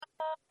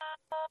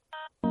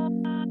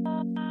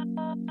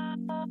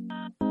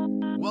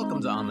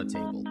Everyone's on the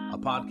Table, a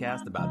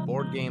podcast about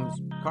board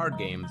games, card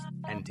games,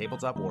 and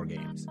tabletop war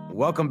games.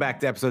 Welcome back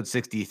to episode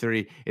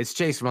 63. It's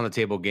Chase from On the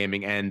Table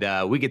Gaming,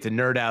 and we get to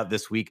nerd out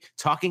this week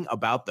talking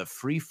about the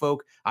Free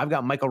Folk. I've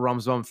got Michael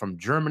Rumsbaum from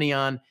Germany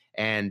on,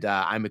 and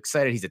I'm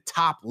excited. He's a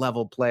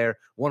top-level player,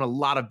 won a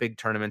lot of big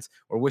tournaments.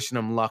 We're wishing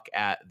him luck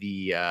at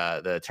the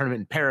tournament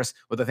in Paris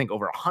with, I think,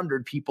 over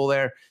 100 people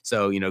there.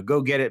 So,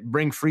 go get it.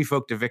 Bring Free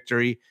Folk to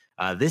victory.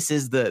 This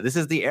is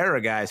the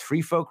era, guys.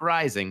 Free Folk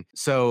rising.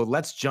 So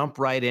let's jump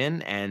right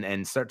in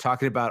and start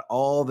talking about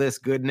all this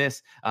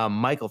goodness.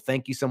 Michael,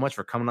 thank you so much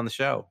for coming on the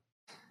show.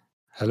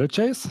 Hello,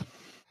 Chase.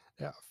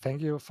 Yeah,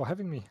 thank you for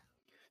having me.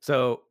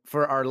 So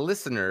for our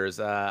listeners,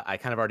 I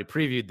kind of already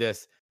previewed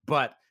this,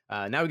 but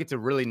now we get to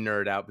really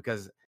nerd out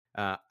because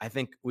I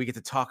think we get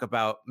to talk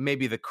about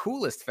maybe the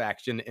coolest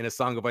faction in A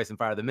Song of Ice and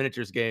Fire, the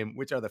miniatures game,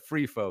 which are the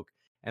Free Folk.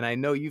 And I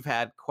know you've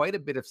had quite a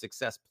bit of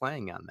success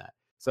playing on that.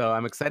 So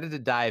I'm excited to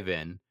dive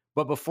in.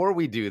 But before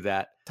we do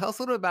that, tell us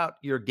a little about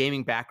your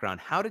gaming background.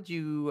 How did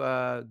you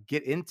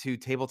get into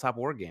tabletop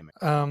wargaming?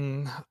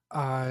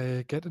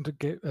 I get into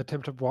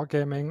tabletop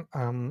wargaming,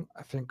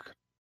 I think,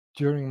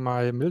 during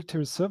my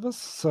military service.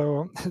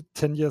 So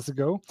 10 years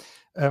ago,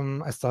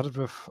 I started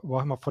with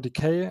Warhammer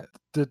 40k,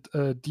 did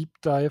a deep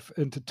dive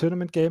into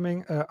tournament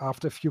gaming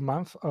after a few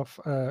months of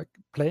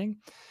playing.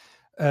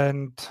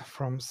 And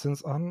from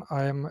since on,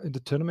 I'm in the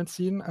tournament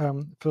scene,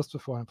 first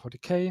with Warhammer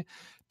 40k,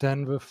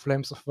 then with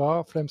Flames of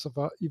War,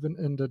 even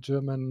in the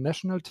German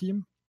national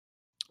team.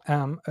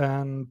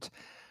 And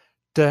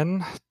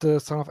then the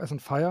Song of Ice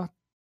and Fire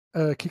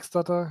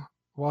Kickstarter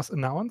was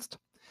announced.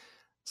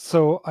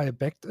 So I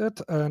backed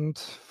it, and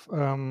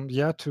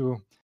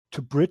to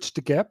bridge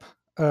the gap,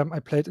 I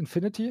played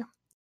Infinity.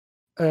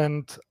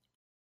 And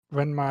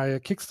when my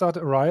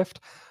Kickstarter arrived,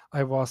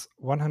 I was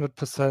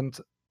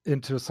 100%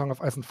 into Song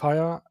of Ice and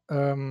Fire,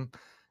 and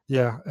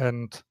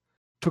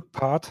took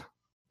part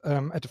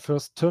at the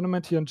first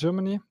tournament here in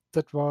Germany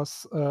that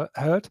was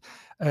held.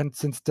 And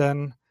since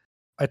then,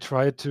 I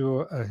tried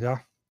to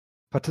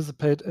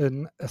participate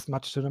in as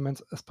much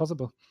tournaments as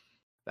possible.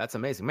 That's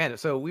amazing, man.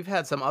 So we've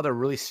had some other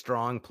really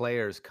strong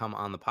players come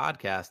on the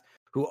podcast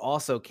who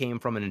also came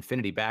from an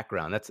Infinity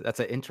background. That's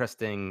an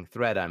interesting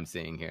thread I'm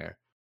seeing here.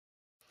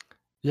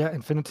 Yeah,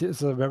 Infinity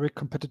is a very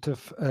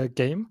competitive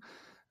game.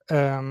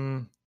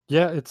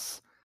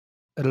 It's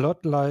a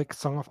lot like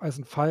Song of Ice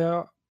and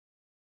Fire,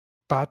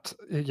 but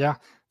it's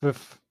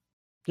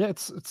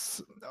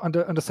on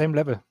the same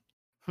level.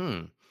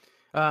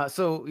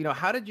 So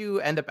how did you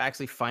end up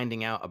actually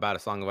finding out about A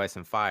Song of Ice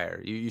and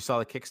Fire? You saw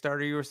the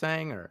Kickstarter, you were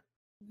saying, or?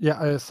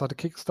 Yeah, I saw the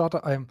Kickstarter.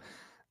 I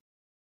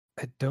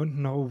don't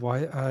know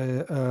why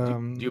I.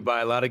 Do you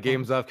buy a lot of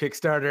games off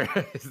Kickstarter?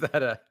 Is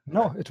that a?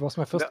 No, it was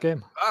my first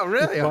game. Oh,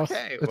 really?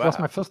 It was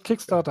my first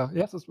Kickstarter.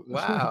 Yes.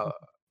 Wow.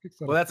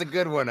 Well, that's a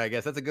good one, I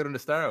guess. That's a good one to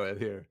start with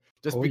here.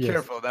 Just be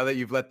careful now that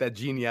you've let that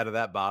genie out of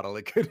that bottle.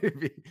 It could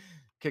be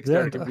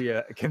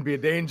Kickstarter can be a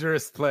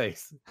dangerous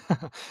place.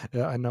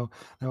 Yeah, I know.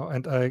 No,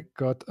 and I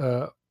got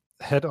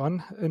head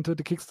on into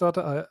the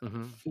Kickstarter. I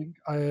think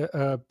I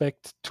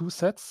backed 2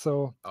 sets.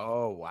 So.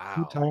 Oh wow.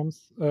 2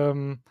 times.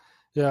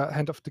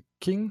 Hand of the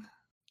King.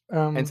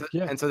 And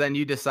so then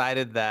you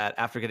decided that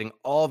after getting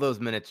all those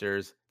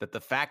miniatures, that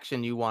the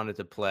faction you wanted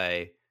to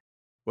play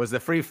was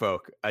the Free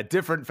Folk, a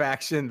different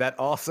faction that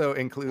also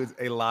includes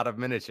a lot of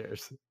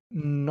miniatures.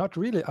 Not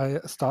really. I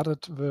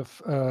started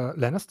with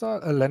Lannister.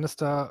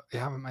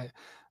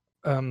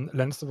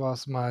 Lannister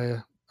was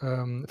my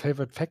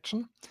favorite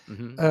faction.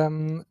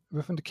 Within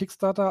the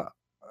Kickstarter,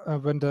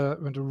 when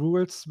the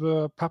rules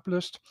were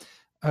published,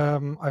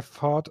 I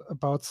thought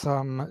about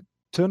some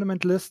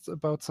tournament lists,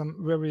 about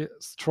some very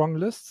strong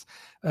lists,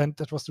 and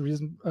that was the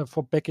reason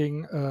for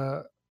backing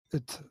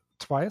it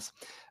twice.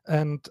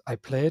 And I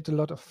played a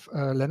lot of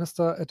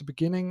Lannister at the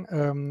beginning,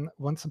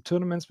 won some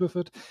tournaments with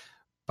it,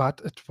 but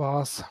it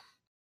was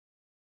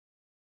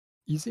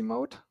easy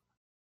mode.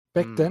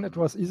 Back then it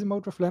was easy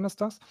mode with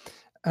Lannisters.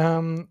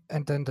 And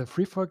then the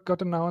Free Folk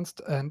got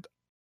announced, and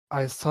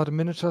I saw the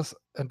miniatures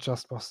and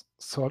just was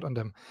sold on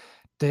them.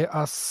 They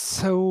are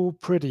so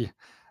pretty.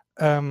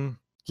 Then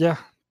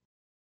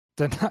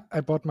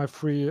I bought my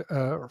Free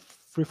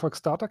Folk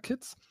starter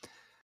kits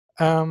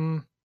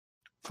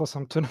for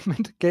some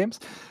tournament games,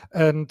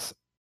 and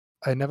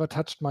I never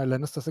touched my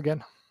Lannisters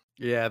again.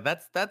 Yeah,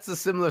 that's a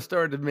similar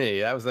story to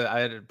me. I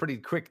had a pretty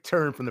quick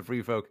turn from the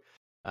Free Folk,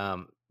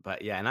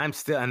 but yeah, and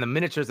the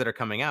miniatures that are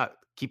coming out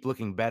keep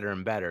looking better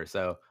and better.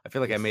 So I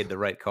feel like I made the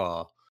right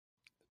call.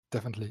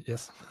 Definitely,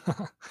 yes.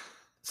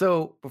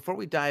 So before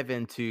we dive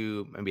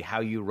into maybe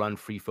how you run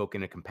Free Folk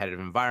in a competitive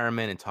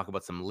environment and talk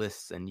about some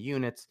lists and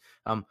units,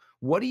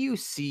 what do you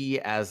see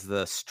as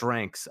the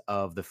strengths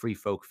of the Free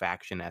Folk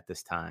faction at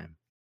this time?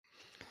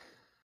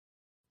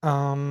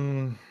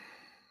 The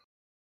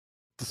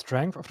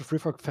strength of the Free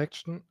Folk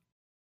faction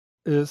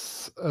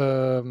is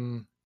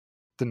the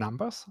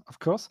numbers, of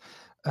course.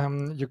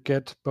 You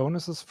get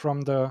bonuses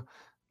from the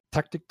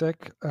tactic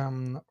deck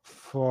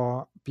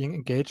for being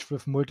engaged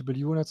with multiple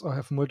units or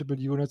have multiple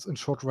units in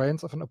short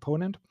range of an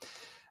opponent.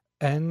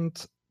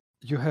 And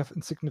you have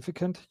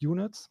insignificant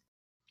units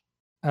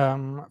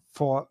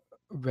for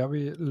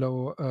very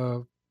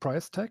low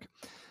price tag.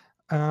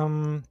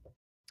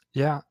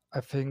 Yeah,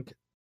 I think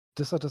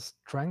these are the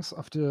strengths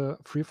of the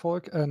Free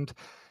Folk, and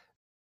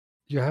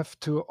you have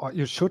to, or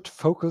you should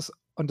focus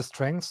on the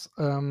strengths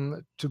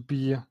to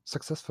be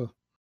successful.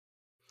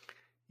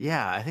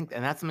 Yeah, I think,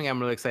 and that's something I'm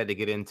really excited to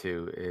get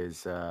into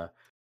is,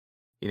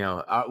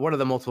 what are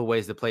the multiple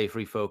ways to play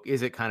Free Folk?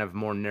 Is it kind of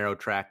more narrow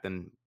track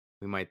than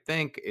we might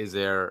think? Is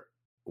there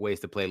ways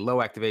to play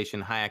low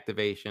activation, high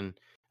activation?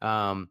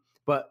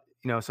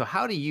 So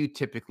how do you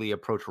typically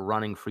approach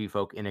running Free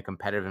Folk in a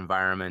competitive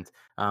environment?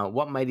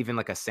 What might even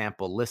like a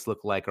sample list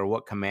look like, or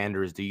what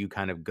commanders do you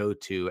kind of go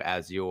to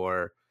as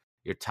your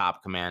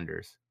top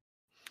commanders?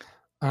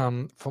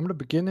 From the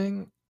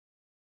beginning,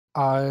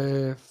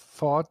 I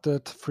thought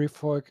that Free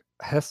Folk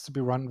has to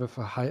be run with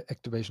a high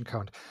activation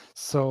count.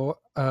 So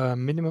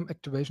minimum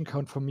activation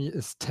count for me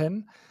is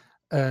 10,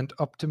 and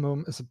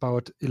optimum is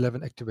about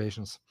 11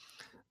 activations.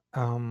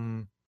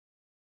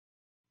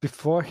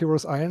 Before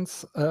Heroes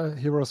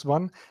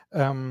 1,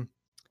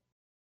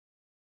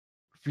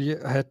 we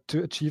had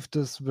to achieve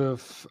this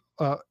with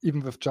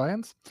even with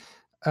giants.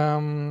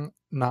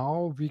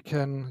 Now we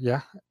can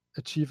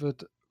achieve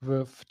it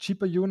with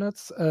cheaper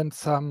units and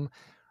some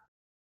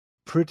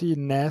pretty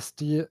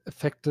nasty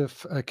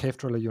effective cave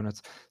dweller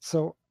units.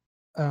 So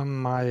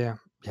my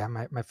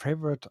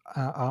favorite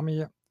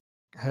army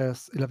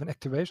has 11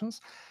 activations,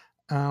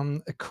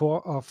 a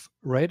core of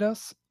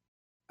raiders,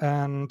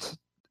 and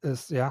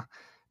is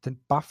then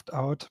buffed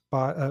out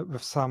by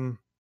with some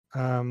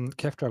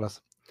cave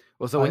dwellers.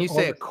 Well, so when you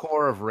say a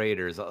core of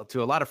raiders,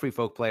 to a lot of Free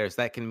Folk players,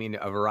 that can mean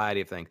a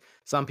variety of things.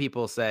 Some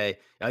people say,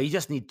 you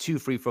just need 2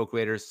 Free Folk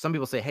raiders. Some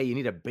people say, hey, you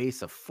need a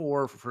base of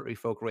 4 Free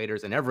Folk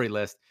raiders in every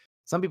list.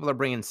 Some people are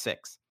bringing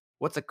 6.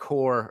 What's a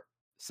core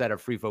set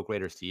of Free Folk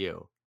raiders to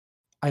you?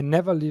 I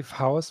never leave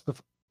house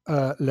with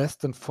less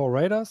than 4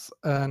 raiders,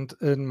 and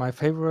in my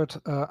favorite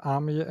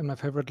army, in my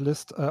favorite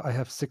list, I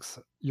have 6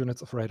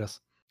 units of raiders.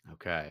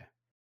 Okay.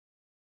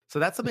 So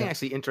that's something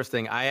actually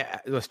interesting. I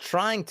was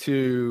trying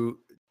to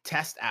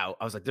test out.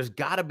 I was like, there's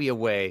got to be a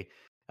way.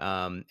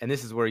 And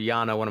this is where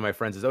Yana, one of my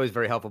friends, is always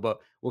very helpful, but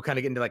we'll kind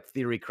of get into like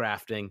theory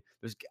crafting.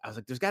 I was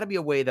like, there's got to be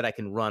a way that I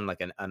can run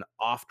like an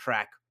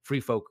off-track Free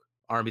Folk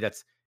army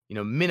that's,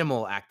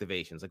 minimal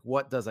activations. Like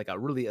what does like a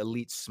really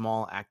elite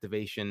small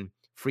activation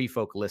Free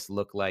Folk list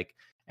look like?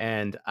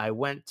 And I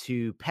went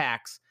to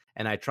PAX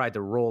and I tried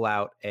to roll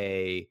out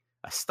a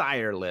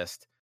Styre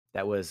list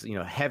that was,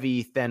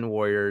 heavy Then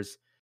warriors,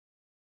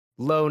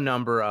 low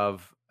number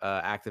of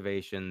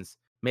activations,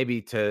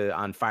 maybe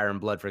on Fire and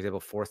Blood, for example,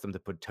 force them to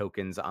put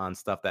tokens on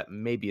stuff that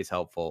maybe is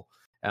helpful.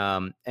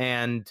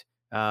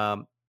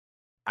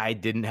 I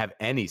didn't have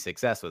any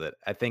success with it.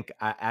 I think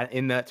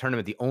in that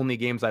tournament, the only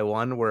games I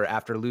won were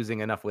after losing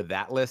enough with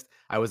that list.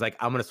 I was like,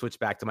 I'm going to switch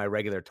back to my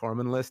regular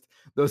Tormund list.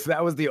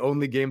 That was the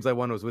only games I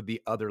won was with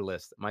the other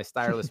list. My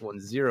Styre list won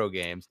 0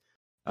 games.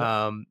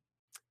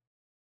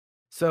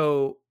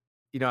 So,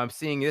 I'm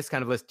seeing this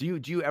kind of list. Do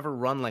you ever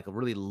run like a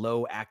really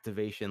low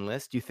activation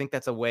list? Do you think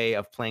that's a way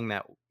of playing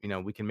that,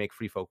 we can make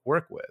Free Folk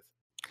work with?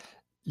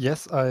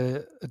 Yes,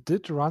 I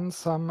did run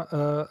some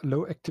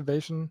low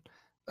activation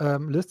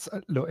lists.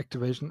 Low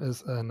activation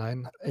is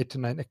 8 to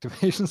 9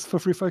 activations for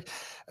Free Folk.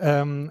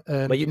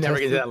 But you never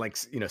get to that like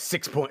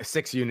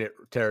 6.6 unit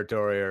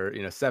territory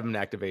or 7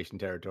 activation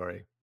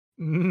territory.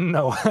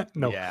 No.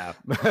 Yeah.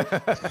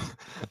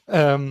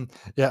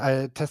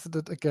 I tested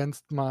it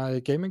against my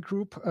gaming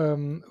group,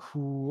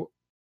 who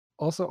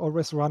also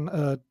always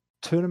run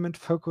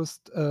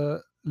tournament-focused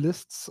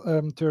lists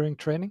during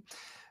training.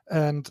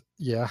 And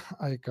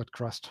I got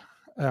crushed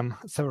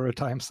several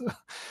times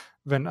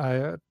when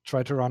I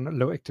try to run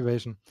low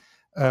activation.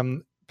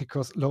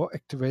 Because low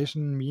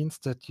activation means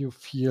that you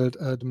field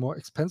the more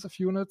expensive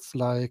units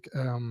like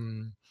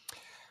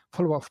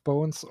Follower of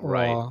Bones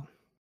or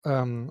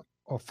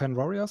Fen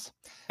Warriors.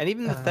 And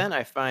even the Then,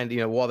 I find,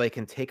 while they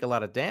can take a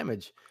lot of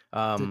damage,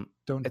 at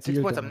 6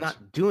 points, I'm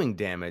not doing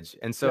damage.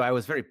 And so I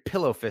was very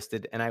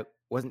pillow-fisted, and I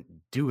wasn't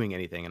doing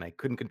anything, and I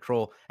couldn't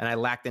control, and I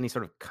lacked any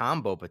sort of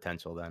combo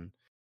potential then.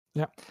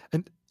 Yeah,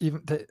 and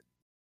even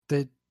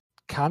they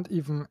can't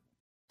even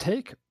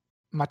take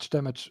much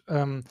damage.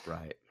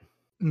 Right.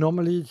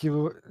 Normally,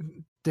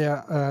 they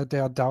are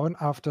down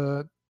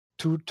after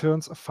 2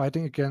 turns of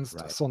fighting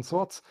against Son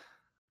Swords.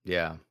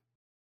 Yeah.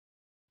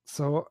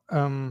 So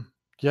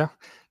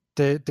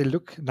they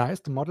look nice.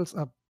 The models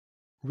are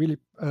really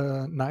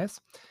nice,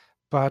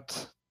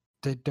 but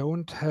they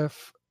don't have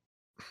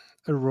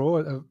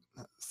a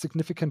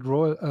significant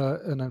role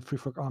in a Free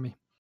Folk army.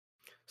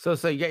 So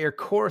you got your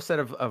core set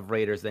of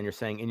raiders, then you're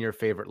saying in your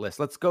favorite list.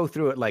 Let's go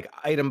through it like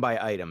item by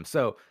item.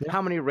 So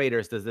how many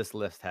raiders does this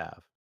list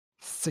have?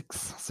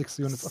 6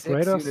 units of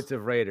raiders. 6 units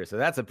of raiders. So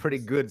that's a pretty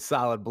good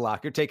solid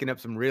block. You're taking up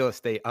some real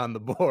estate on the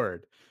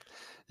board.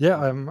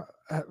 Yeah,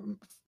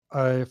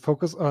 I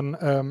focus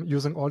on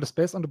using all the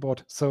space on the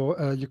board.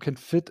 So you can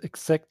fit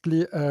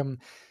exactly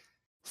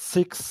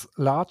 6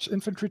 large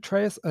infantry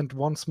trays and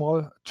 1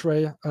 small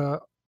tray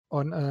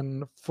on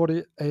a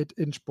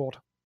 48-inch board.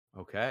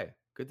 Okay,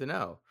 good to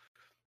know.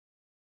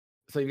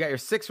 So you've got your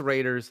 6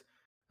 raiders.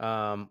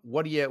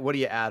 What do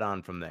you add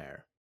on from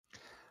there?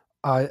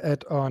 I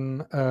add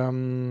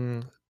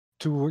on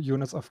 2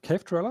 units of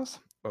cave dwellers.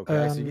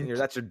 Okay, so And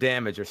that's your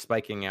damage. You're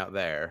spiking out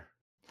there.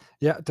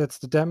 yeah, that's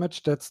the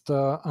damage. That's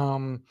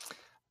the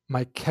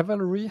my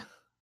cavalry,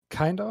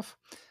 kind of.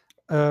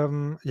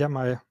 Yeah,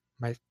 my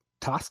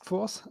task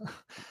force,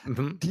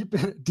 Hmm.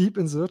 deep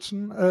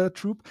insertion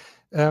troop,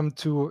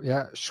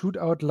 to shoot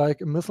out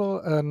like a missile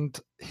and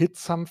hit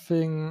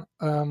something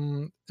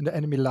in the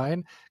enemy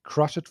line,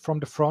 crush it from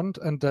the front,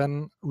 and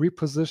then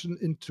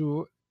reposition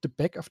into the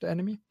back of the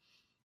enemy,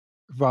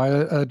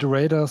 while the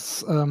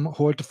raiders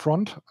hold the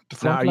front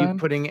Now, are you line.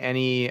 putting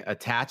any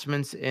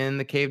attachments in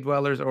the cave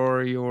dwellers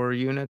or your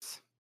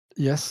units?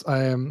 Yes,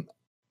 I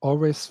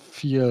always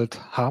field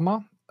hammer,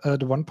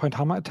 the 1-point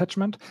hammer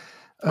attachment.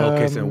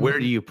 Okay, so where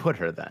do you put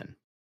her then?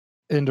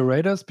 In the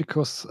raiders,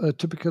 because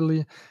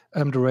typically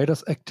the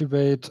raiders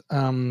activate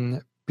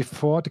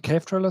before the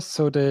cave dwellers,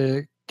 so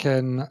they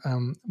can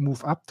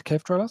move up the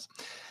cave dwellers.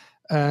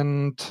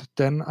 And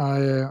then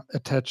I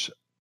attach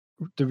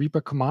the Reaper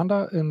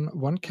commander in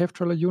one cave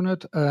dweller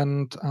unit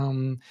and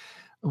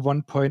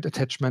 1-point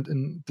attachment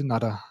in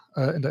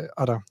the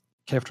other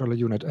cave dweller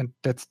unit. And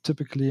that's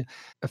typically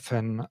a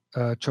fan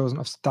chosen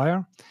of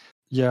Styre.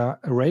 Yeah,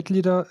 a raid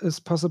leader is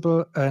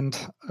possible, and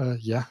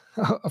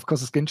of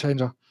course a skin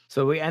changer.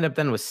 So we end up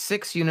then with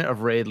 6 units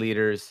of raid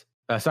leaders.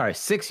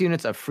 6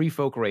 units of free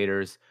folk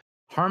raiders.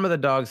 Harm of the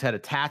Dogs had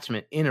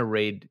attachment in a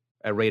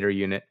raider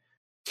unit.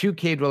 2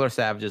 cave dweller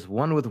savages,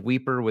 1 with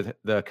Weeper with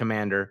the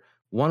commander,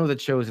 1 with a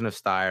chosen of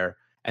Styre,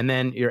 and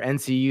then your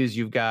NCUs.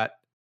 You've got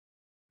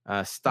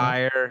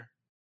Styre,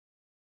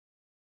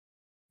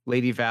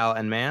 Lady Val,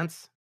 and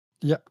Mance.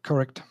 Yeah,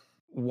 correct.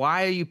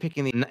 Why are you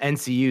picking the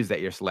NCUs that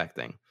you're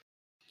selecting?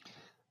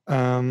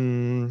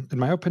 In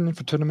my opinion,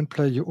 for tournament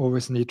play, you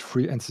always need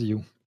free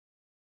NCU.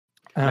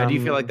 Do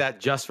you feel like that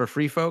just for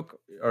free folk,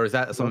 or is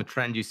that some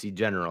trend you see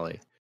generally?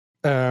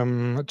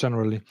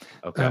 Generally.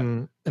 Okay.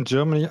 In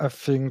Germany, I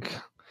think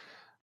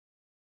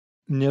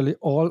nearly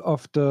all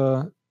of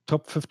the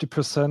top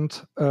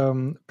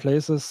 50%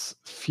 places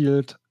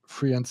field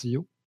free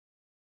NCU.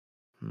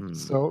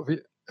 So I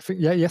think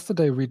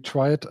yesterday we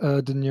tried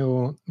the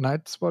new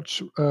Night's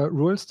Watch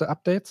rules, the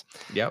updates.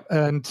 Yep.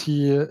 And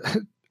he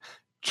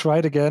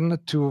tried again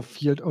to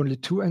field only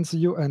 2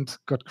 NCU and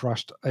got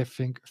crushed. I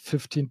think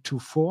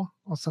 15-4 or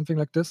something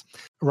like this.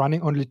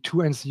 Running only 2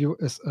 NCU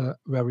is a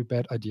very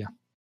bad idea,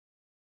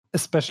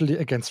 especially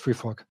against free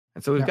folk.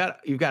 And so you've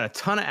got a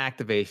ton of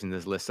activation in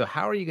this list. So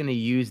how are you going to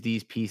use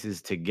these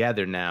pieces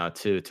together now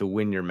to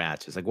win your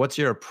matches? Like, what's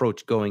your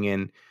approach going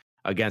in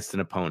against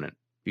an opponent?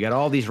 You got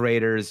all these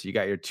raiders. You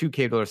got your 2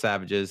 cave dweller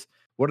savages.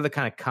 What are the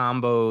kind of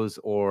combos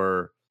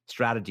or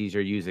strategies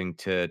you're using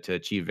to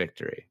achieve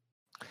victory?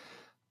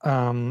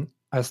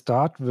 I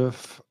start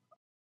with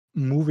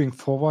moving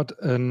forward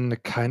in a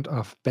kind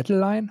of battle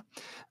line,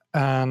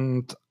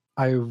 and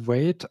I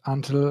wait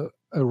until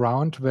a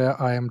round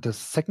where I am the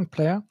second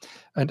player,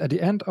 and at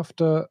the end of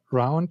the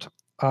round,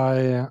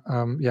 I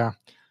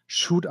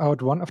shoot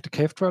out one of the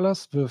cave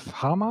dwellers with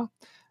hammer,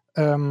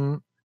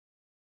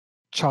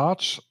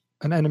 charge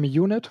an enemy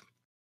unit,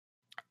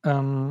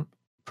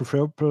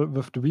 preferable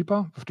with the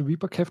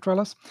Reaper cave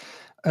dwellers,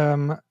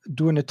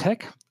 do an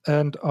attack,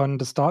 and on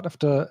the start of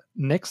the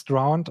next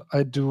round,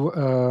 I do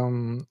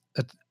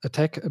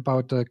attack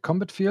about the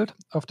combat field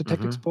of the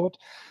tactics board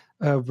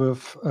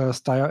with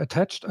Styre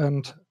attached,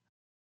 and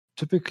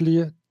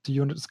typically the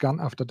unit is gone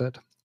after that.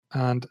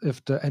 And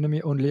if the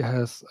enemy only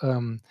has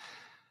 2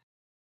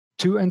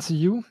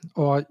 NCU,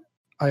 or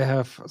I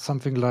have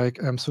something like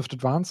Swift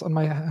Advance on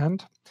my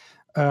hand,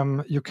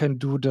 you can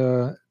do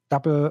the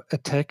double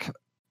attack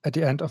at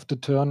the end of the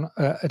turn,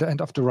 at the end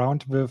of the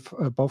round with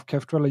both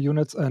cave dweller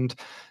units, and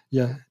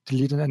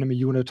delete an enemy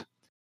unit.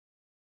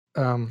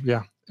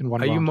 In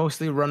one round. Are you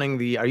mostly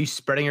are you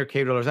spreading your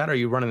cave dwellers out, or are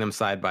you running them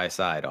side by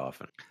side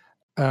often?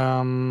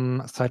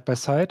 Side by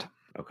side.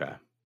 Okay.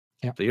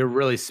 Yeah. So you're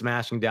really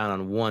smashing down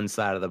on one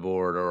side of the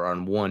board or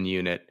on one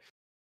unit.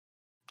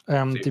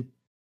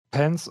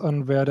 Depends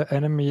on where the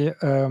enemy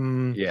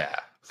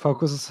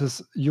focuses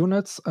his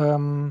units.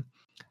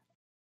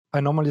 I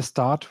normally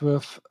start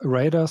with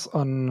raiders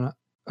on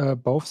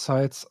both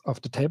sides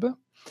of the table,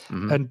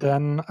 and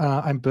then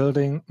I'm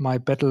building my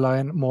battle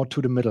line more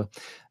to the middle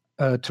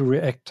to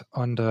react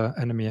on the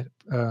enemy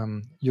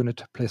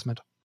unit placement.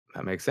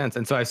 That makes sense.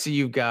 And so I see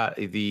you've got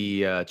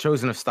the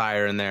Chosen of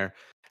Styre in there,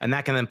 and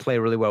that can then play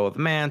really well with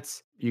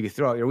Mance. You can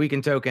throw out your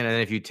weakened token, and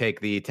then if you take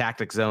the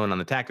tactics zone on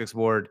the tactics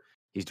board,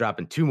 he's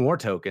dropping 2 more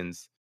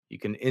tokens. You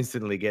can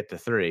instantly get to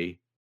 3.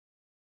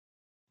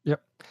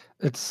 Yep.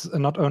 It's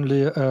not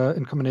only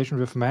in combination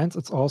with Mance,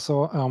 it's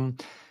also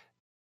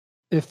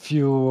if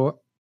you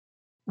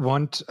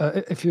want,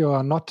 if you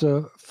are not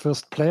the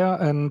first player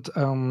and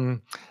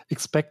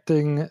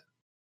expecting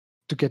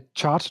to get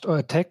charged or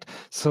attacked,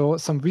 so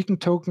some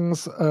weakened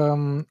tokens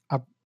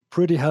are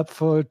pretty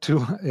helpful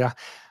to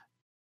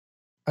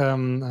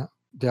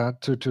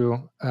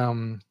to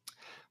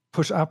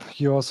push up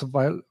your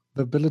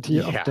survivability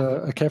of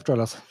the cave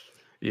dwellers.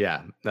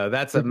 Yeah, no,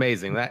 that's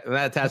amazing. That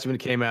attachment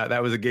came out.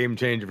 That was a game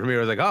changer for me. I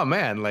was like, oh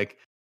man, like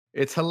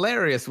it's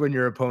hilarious when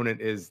your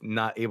opponent is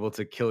not able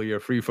to kill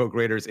your free folk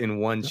raiders in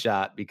one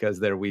shot because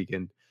they're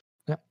weakened.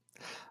 Yeah.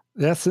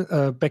 Yes.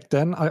 Back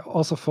then, I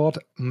also thought,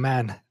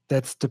 man,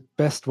 that's the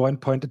best 1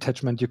 point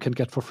attachment you can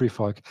get for free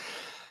folk.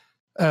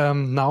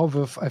 Now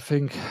with I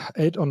think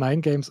 8 or 9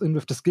 games in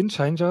with the skin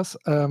changers,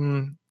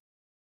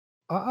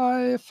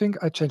 I think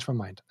I changed my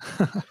mind.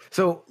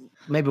 So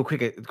maybe a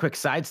quick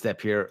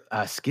sidestep here.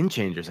 Skin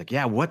changers, like,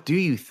 yeah, what do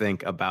you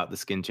think about the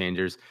skin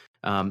changers?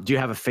 Do you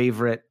have a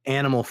favorite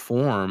animal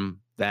form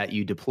that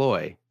you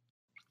deploy?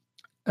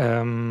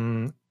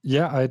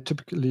 Yeah, I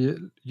typically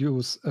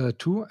use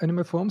 2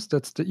 animal forms.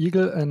 That's the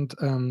eagle and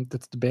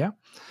that's the bear.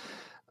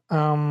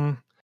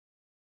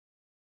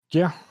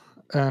 Yeah,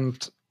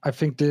 and I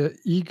think the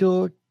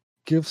eagle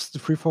gives the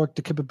free folk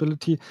the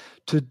capability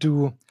to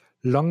do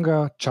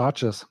longer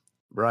charges.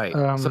 Right.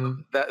 So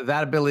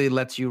that ability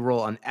lets you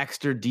roll an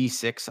extra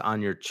d6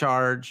 on your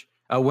charge.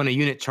 When a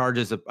unit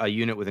charges a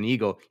unit with an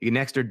eagle, you get an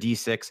extra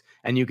d6,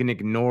 and you can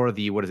ignore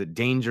the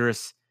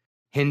dangerous,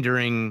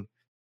 hindering,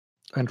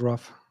 and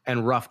rough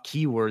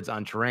keywords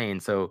on terrain.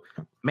 So,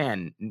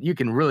 man, you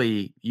can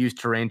really use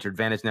terrain to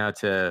advantage now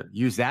to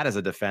use that as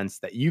a defense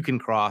that you can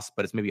cross,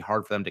 but it's maybe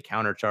hard for them to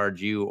countercharge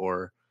you.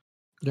 Or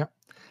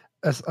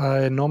as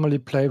I normally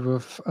play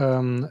with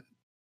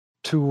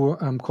 2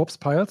 corpse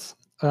piles.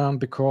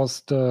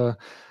 Because the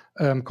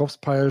corpse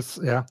piles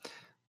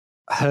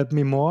help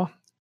me more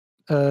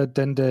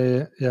than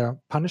they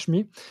punish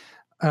me.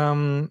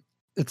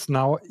 It's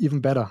now even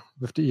better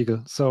with the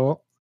eagle.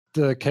 So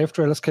the cave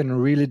dwellers can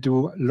really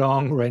do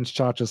long range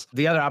charges.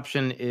 The other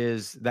option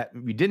is that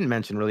we didn't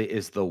mention really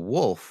is the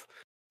wolf.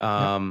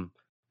 Now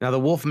the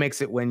wolf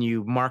makes it when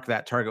you mark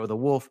that target with a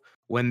wolf,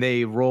 when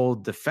they roll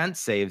defense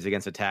saves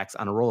against attacks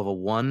on a roll of a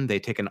 1, they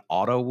take an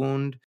auto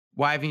wound.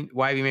 Why have you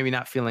maybe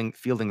not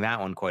fielding that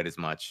one quite as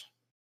much?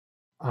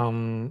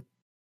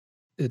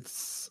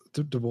 It's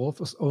the wolf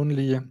is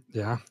only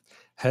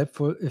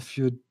helpful if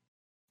you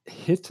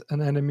hit an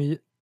enemy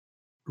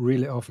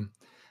really often.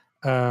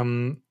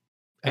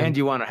 And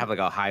you want to have like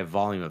a high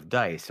volume of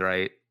dice,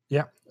 right?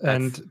 Yeah,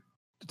 and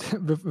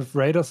with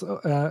raiders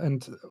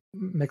and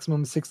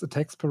maximum 6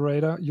 attacks per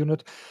raider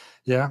unit,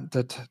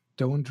 that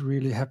don't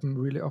really happen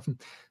really often.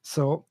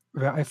 So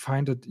where I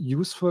find it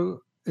useful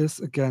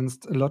is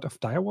against a lot of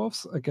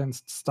direwolves,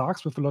 against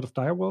Starks with a lot of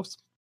direwolves,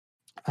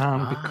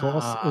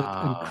 because it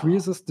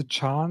increases the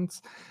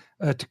chance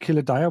to kill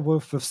a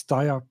direwolf with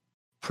Steyr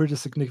pretty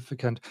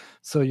significant.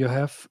 So you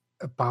have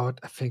about,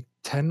 I think,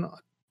 10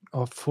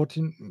 or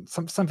 14,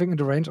 something in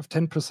the range of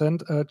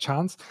 10%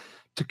 chance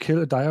to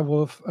kill a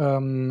direwolf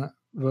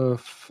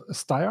with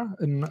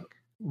Steyr in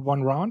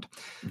 1 round.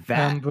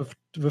 That with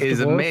is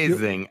wolf,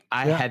 amazing.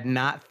 I had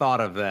not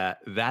thought of that.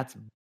 That's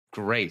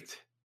great.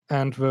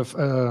 And with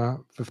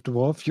the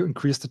wolf, you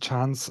increase the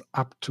chance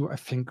up to, I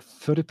think,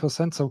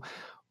 30%. So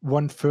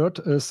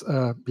 1/3 is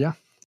Oh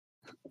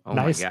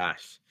nice. My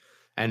gosh.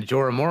 And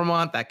Jorah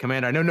Mormont, that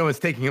commander, I know no one's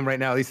taking him right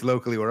now, at least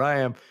locally where I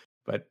am,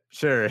 but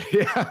sure,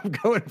 I'm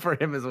going for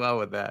him as well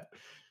with that.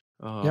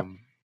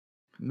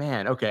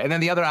 Man, okay. And then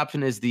the other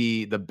option is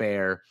the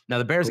bear. Now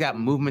the bear's got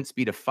movement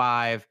speed of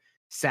 5,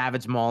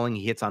 savage mauling.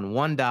 He hits on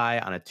 1 die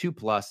on a 2+,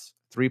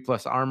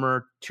 3+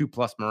 armor,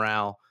 2+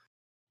 morale.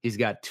 He's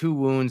got 2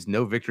 wounds,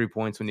 no victory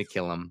points when you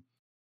kill him.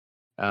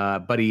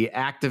 But he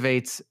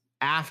activates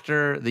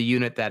after the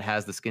unit that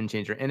has the skin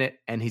changer in it,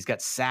 and he's got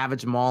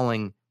savage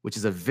mauling, which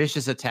is a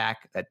vicious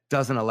attack that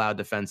doesn't allow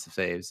defensive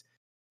saves.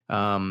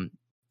 How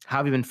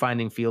have you been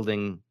finding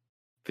fielding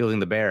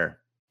the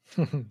bear?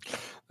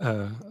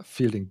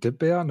 Fielding the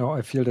bear? No,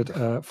 I fielded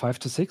 5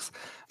 to 6.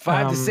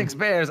 5 to 6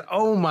 bears.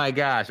 Oh my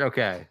gosh.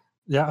 Okay.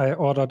 Yeah, I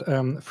ordered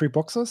 3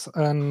 boxes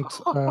and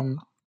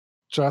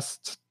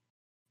just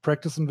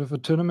practicing with a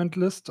tournament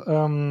list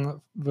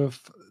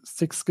with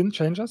 6 skin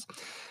changers.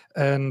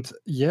 And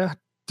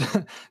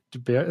the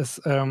bear is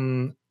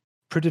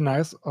pretty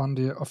nice on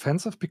the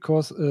offensive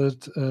because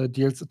it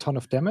deals a ton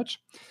of damage.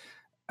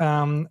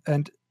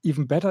 And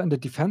even better in the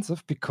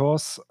defensive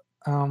because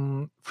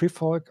free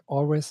folk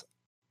always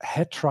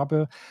had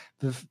trouble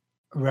with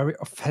very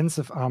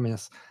offensive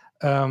armies,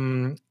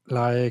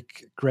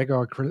 like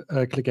Gregor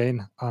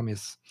Clegane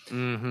armies.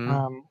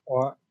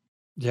 Or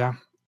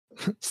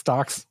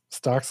Starks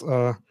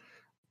are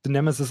the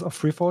nemesis of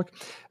free folk.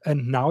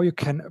 And now you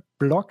can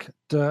block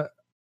the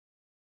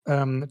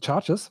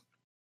charges.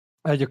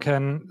 You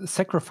can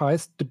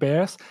sacrifice the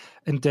bears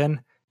and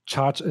then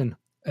charge in.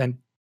 And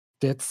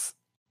that's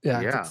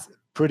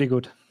pretty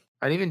good.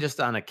 And even just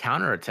on a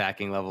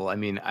counter-attacking level, I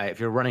mean, if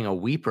you're running a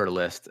Weeper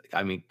list,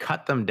 I mean,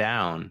 cut them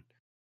down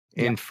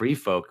in free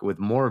folk with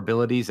more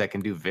abilities that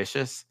can do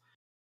vicious.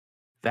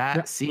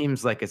 That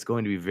seems like it's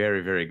going to be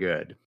very, very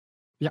good.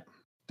 Yeah,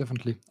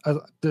 definitely.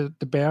 The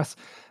bears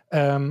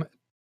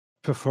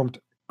performed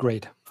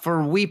great.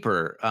 For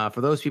Weeper, for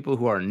those people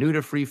who are new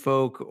to Free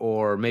Folk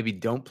or maybe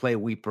don't play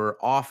Weeper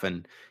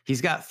often,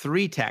 he's got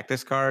 3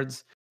 tactics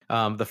cards.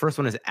 The first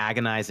one is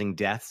Agonizing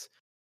Deaths.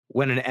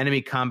 When an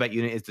enemy combat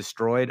unit is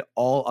destroyed,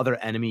 all other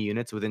enemy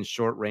units within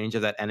short range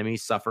of that enemy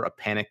suffer a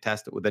panic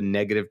test with a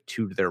 -2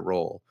 to their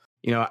roll.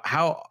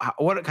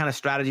 What kind of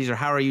strategies or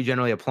how are you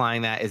generally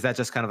applying that? Is that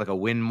just kind of like a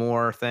win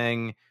more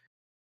thing?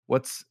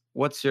 What's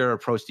your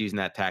approach to using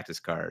that tactics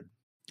card?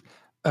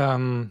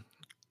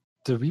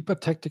 The Reaper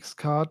tactics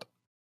card,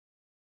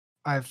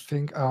 I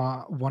think,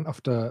 are one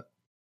of the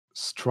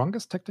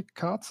strongest tactic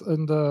cards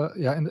in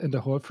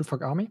the whole Free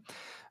Folk army.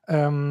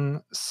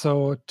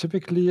 So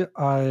typically,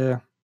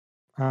 I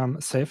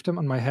save them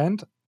on my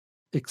hand,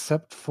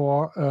 except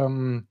for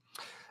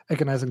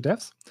Agonizing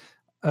Depths.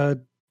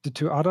 The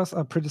 2 others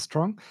are pretty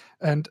strong,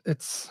 and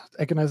it's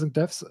Agonizing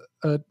Depths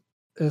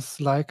is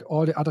like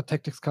all the other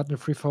tactics cards in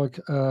the Free Folk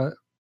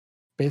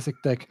basic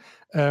deck.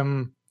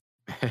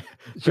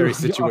 Very You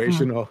often,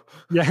 situational.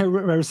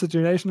 very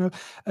situational,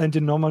 and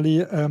you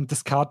normally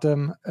discard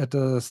them at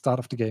the start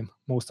of the game,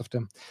 most of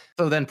them.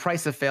 So then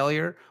Price of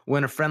Failure,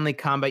 when a friendly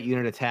combat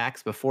unit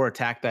attacks before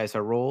attack dice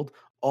are rolled,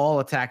 all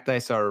attack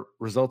dice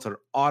results are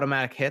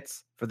automatic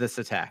hits for this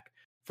attack.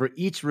 For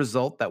each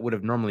result that would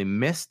have normally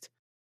missed,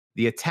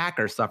 the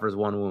attacker suffers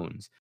 1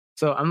 wound.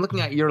 So I'm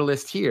looking at your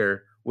list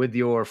here with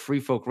your Free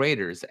Folk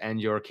Raiders and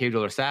your Cave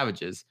Dweller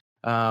Savages.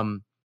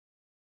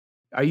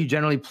 Are you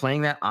generally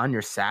playing that on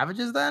your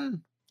Savages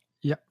then?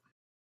 Yeah.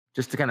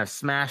 Just to kind of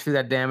smash through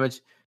that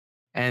damage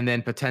and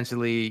then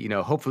potentially,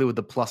 hopefully with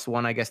the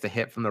 +1, I guess, to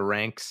hit from the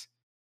ranks,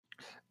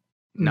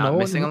 not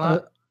missing a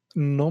lot?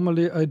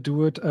 Normally I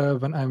do it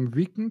when I'm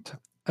weakened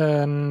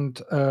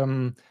and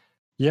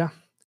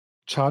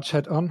charge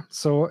head on.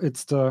 So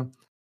it's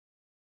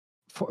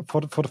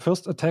for the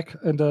first attack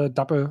and the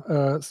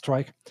double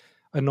strike,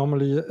 I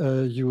normally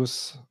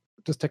use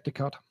this tactic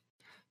card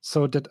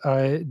so that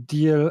I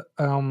deal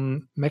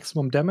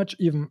maximum damage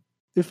even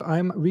if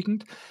I'm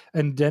weakened,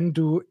 and then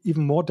do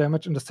even more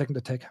damage in the second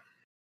attack.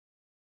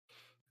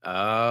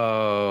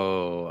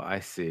 Oh, I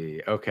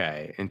see.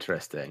 Okay,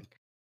 interesting.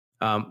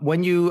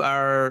 When you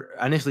are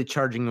initially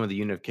charging with a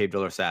unit of Cave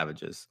Dweller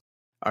Savages,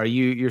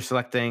 you're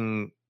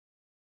selecting?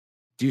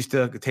 Do you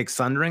still take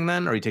Sundering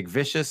then, or you take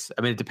Vicious?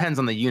 I mean, it depends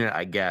on the unit,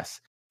 I guess.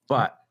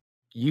 But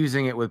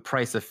using it with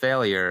Price of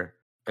Failure,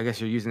 I guess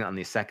you're using it on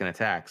the second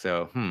attack.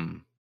 So,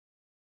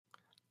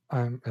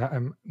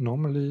 I'm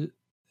normally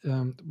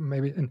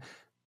maybe in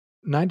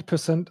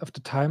 90% of the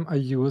time I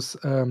use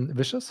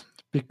Vicious,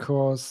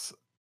 because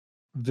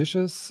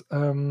Vicious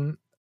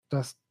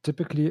does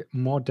typically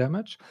more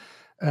damage.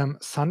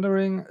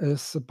 Sundering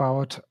is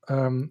about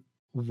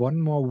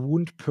 1 more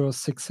wound per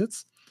 6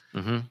 hits.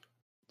 Mm-hmm.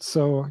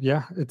 So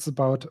it's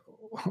about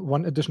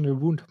 1 additional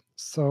wound.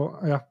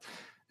 So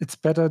it's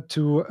better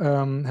to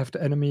have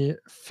the enemy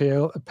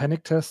fail a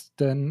panic test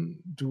than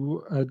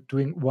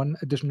doing 1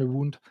 additional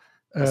wound.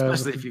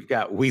 Especially if you've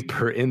got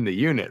Weeper in the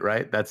unit,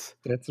 right? That's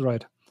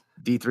right.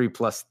 D3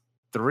 +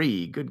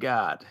 3. Good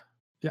God.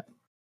 Yeah.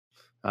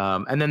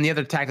 And then the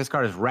other tactics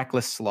card is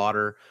Reckless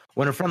Slaughter.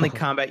 When a friendly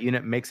combat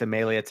unit makes a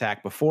melee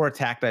attack before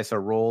attack dice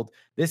are rolled,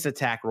 this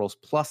attack rolls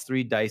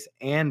 +3 dice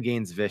and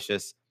gains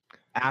Vicious.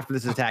 After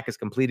this attack is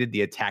completed,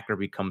 the attacker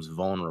becomes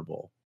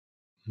vulnerable.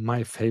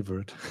 My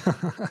favorite.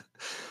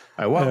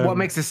 What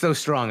makes this so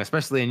strong,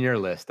 especially in your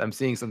list? I'm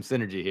seeing some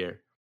synergy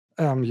here.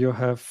 You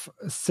have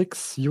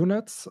 6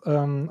 units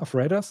of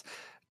raiders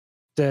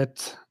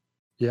that,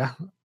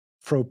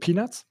 throw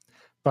peanuts,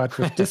 but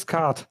with this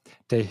card,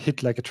 they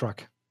hit like a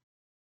truck.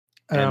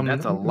 And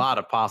that's a lot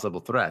of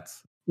possible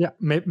threats. Yeah,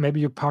 maybe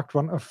you parked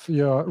one of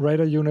your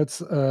raider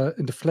units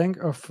in the flank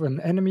of an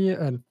enemy,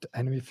 and the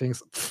enemy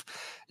thinks,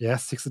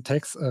 6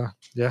 attacks,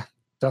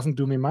 doesn't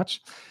do me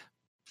much.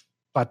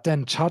 But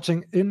then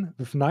charging in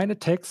with 9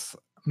 attacks,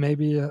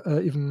 maybe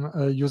even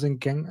using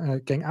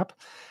gang up,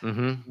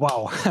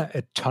 wow,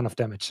 a ton of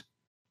damage.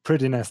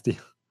 Pretty nasty.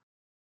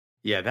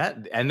 Yeah,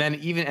 and then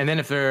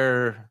if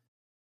they're,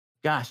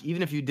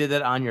 even if you did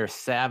that on your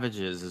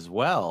Savages as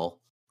well,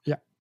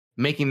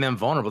 making them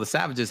vulnerable. The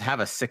Savages have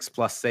a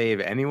 6+ save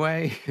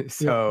anyway,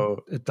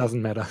 so it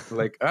doesn't matter.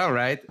 Like, all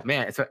right,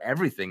 man. So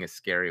everything is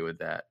scary with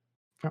that.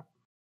 Yeah.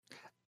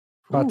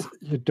 But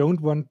you don't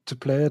want to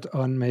play it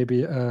on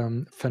maybe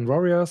Fen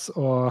Warriors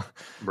or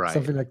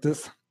something like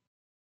this.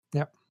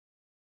 Yeah.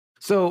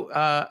 So,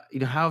 how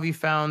have you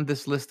found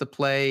this list to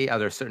play? Are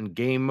there certain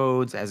game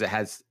modes?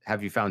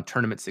 Have you found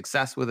tournament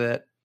success with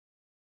it?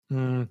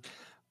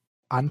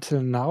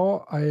 Until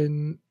now, I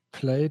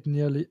played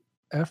nearly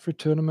every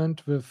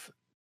tournament with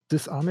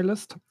this army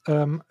list,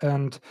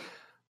 and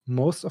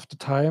most of the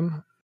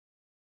time,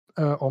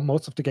 or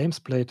most of the games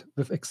played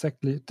with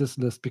exactly this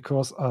list,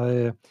 because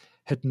I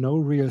had no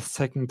real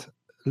second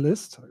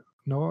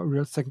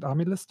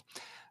army list,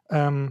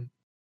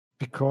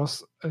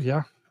 because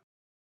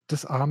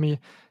this army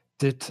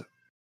did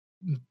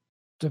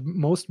the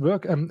most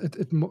work.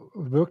 It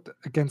worked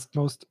against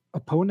most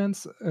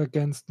opponents,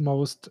 against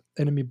most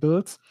enemy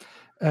builds,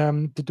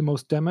 did the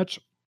most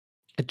damage.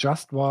 It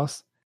just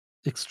was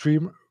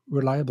extreme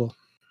reliable.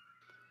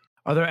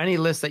 Are there any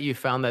lists that you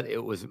found that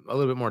it was a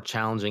little bit more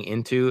challenging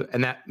into?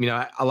 And that,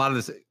 a lot of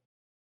this,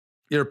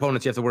 your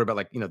opponents, you have to worry about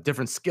like,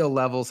 different skill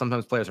levels.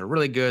 Sometimes players are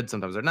really good,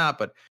 sometimes they're not.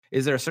 But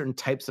is there certain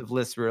types of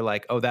lists where you're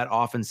like, oh, that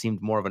often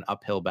seemed more of an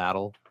uphill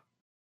battle?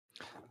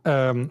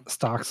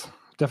 Starks.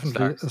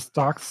 Definitely.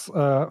 Starks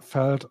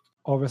felt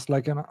always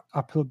like an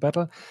uphill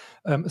battle,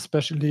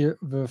 especially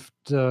with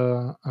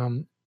the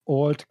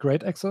old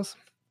Great Axes.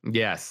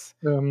 Yes.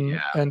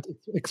 And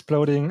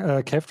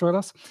exploding cave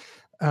dwellers.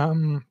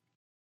 And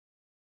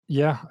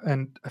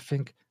I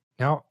think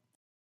now,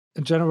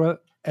 in general,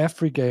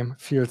 every game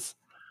feels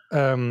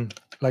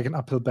like an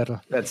uphill battle.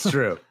 That's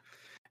true.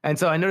 And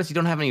so I noticed you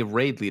don't have any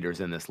raid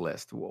leaders in this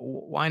list.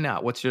 Why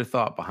not? What's your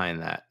thought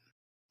behind that?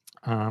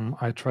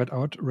 I tried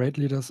out raid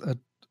leaders at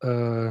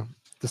the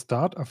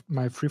start of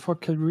my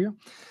Freefork career,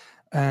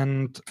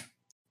 and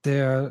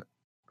they're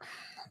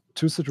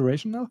too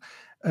situational.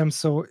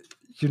 So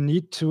you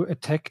need to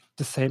attack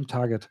the same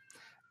target,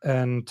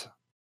 and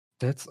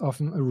that's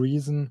often a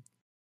reason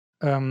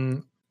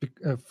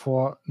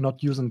for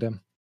not using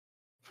them.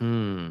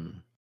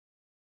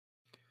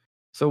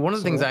 So one of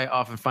the things I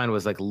often find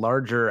was like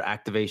larger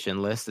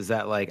activation lists is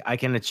that like I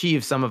can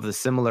achieve some of the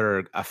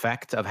similar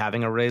effect of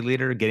having a raid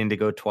leader, getting to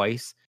go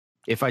twice,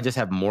 if I just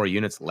have more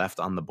units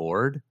left on the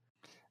board.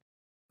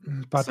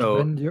 But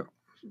when you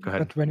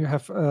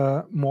have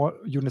more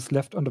units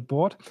left on the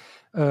board,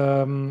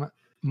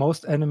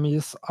 most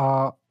enemies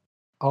are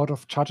out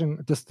of charging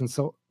distance.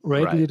 So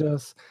raid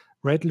leaders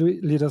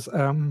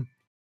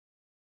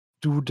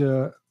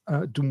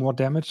do more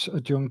damage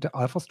during the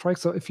alpha strike.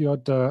 So if you're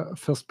the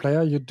first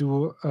player, you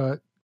do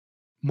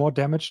more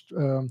damage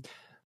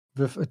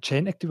with a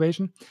chain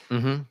activation.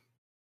 Mm-hmm.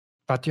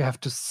 But you have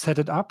to set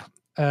it up,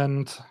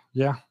 and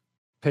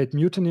paid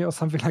mutiny or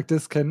something like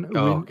this can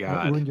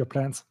ruin your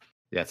plans.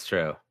 That's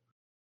true.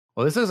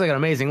 Well, this looks like an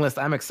amazing list.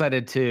 I'm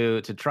excited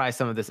to try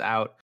some of this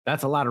out.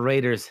 That's a lot of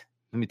raiders.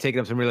 Let me take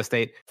up some real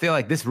estate. I feel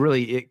like this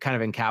it kind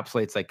of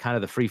encapsulates like kind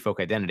of the free folk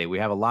identity. We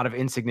have a lot of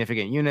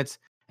insignificant units,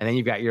 and then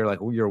you've got your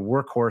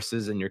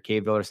workhorses and your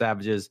cave dweller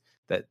savages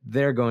that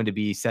they're going to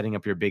be setting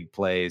up your big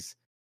plays.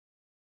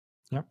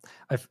 Yeah,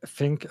 I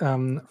think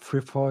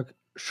free folk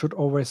should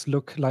always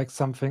look like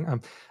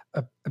something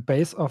a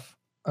base of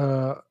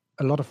a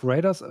lot of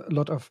raiders, a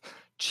lot of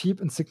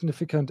cheap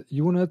insignificant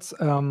units,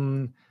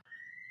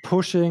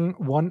 pushing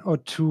one or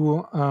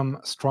two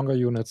stronger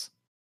units.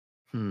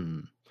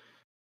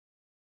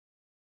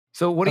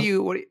 So what are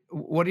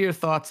your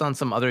thoughts on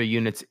some other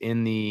units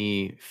in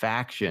the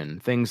faction?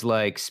 Things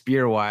like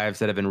Spearwives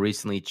that have been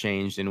recently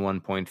changed in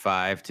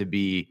 1.5 to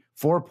be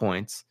 4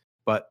 points,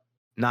 but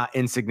not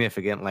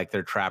insignificant like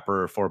their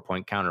Trapper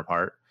 4-point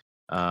counterpart.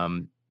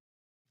 Do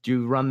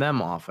you run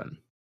them often?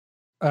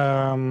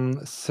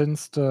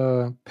 Since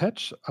the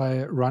patch,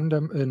 I run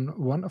them in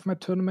one of my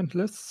tournament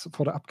lists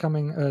for the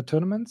upcoming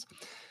tournaments.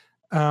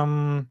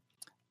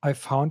 I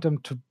found them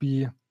to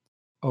be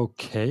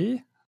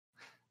okay.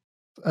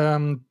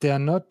 They're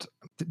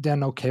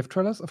no cave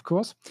dwellers, of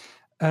course,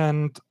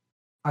 and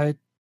I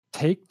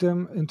take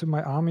them into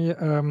my army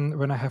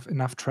when I have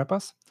enough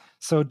trappers.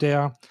 So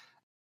they're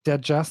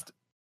just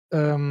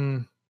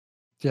in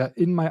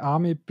my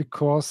army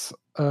because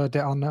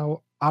there are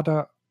no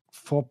other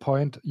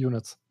 4-point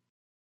units.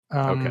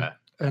 Okay.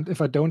 And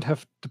if I don't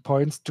have the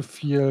points to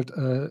field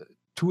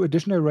 2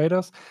 additional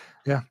raiders,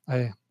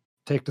 I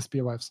take the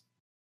Spearwives.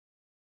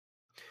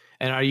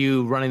 And are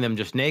you running them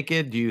just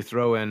naked? Do you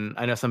throw in?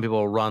 I know some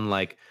people run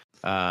like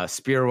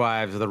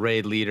Spearwives with a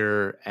raid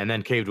leader and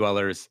then cave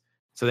dwellers,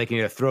 so they can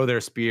either throw their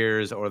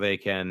spears or they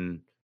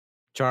can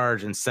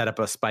charge and set up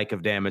a spike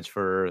of damage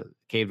for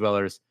cave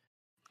dwellers.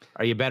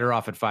 Are you better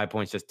off at 5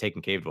 points just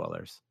taking cave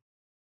dwellers?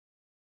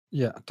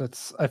 Yeah,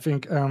 I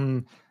think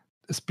a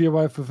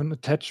Spearwife with an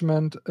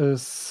attachment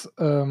is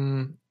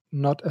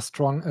not as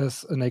strong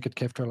as a naked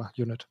cave dweller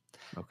unit.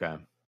 Okay.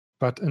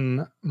 But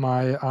in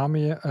my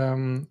army,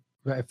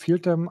 where I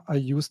field them, I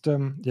use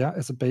them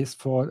as a base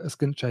for a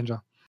skin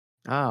changer.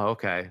 Oh,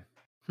 okay.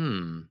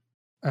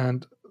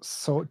 And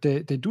so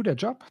they do their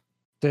job.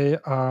 They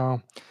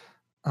are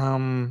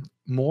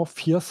more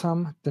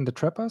fearsome than the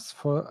trappers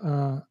for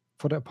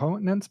the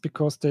opponents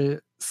because they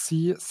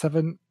see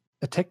 7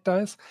 attack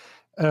dice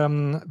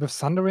with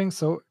Sundering,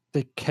 so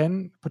they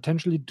can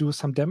potentially do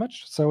some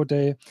damage. So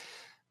they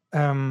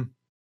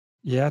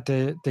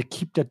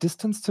keep their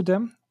distance to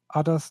them,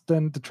 others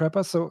than the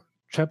trappers. So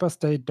trappers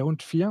they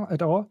don't fear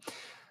at all.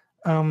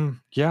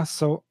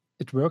 So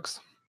it works.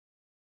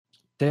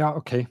 They are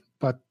okay,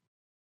 but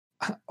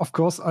of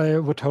course I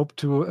would hope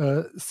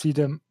to see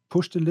them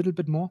pushed a little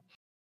bit more.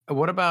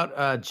 What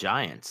about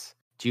giants?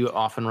 Do you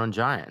often run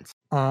giants?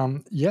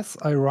 Yes,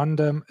 I run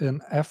them in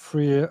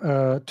every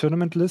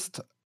tournament list.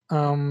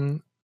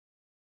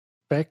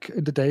 Back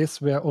in the days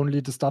where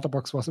only the starter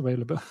box was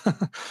available.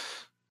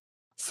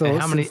 So and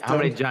how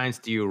many giants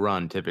do you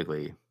run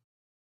typically?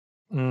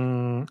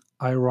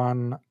 I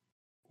run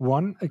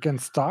 1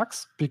 against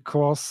Starks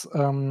because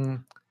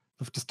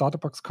with the starter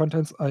box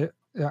contents, I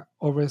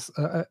always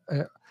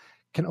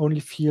can only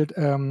field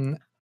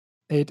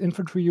 8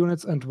 infantry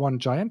units and 1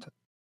 giant.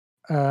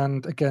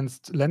 And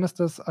against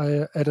Lannisters,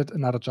 I added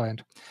another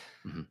giant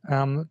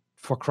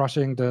for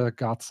crushing the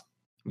guards.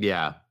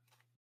 Yeah.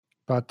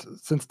 But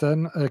since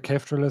then,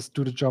 cave drillers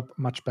do the job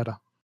much better.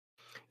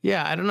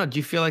 Yeah, I don't know. Do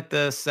you feel like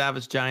the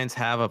Savage Giants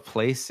have a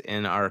place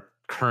in our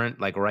current,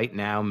 like right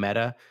now,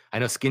 meta? I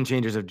know Skin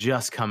Changers have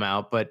just come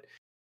out, but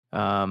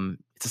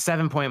it's a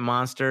 7-point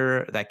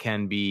monster that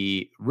can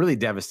be really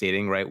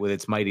devastating, right, with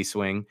its mighty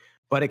swing,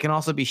 but it can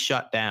also be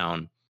shut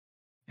down.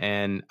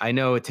 And I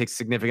know it takes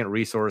significant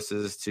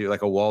resources to,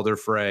 like a Walder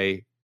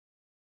Frey,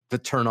 to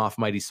turn off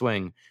mighty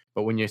swing.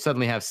 But when you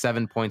suddenly have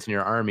 7 points in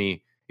your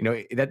army,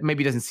 that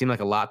maybe doesn't seem like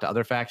a lot to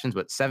other factions,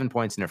 but 7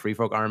 points in a Free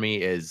Folk army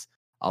is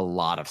a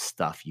lot of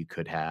stuff you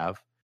could have.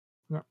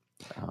 Yeah.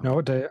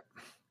 No, they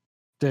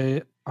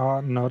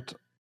are not.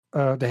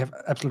 They have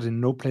absolutely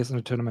no place in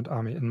the tournament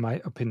army, in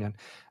my opinion.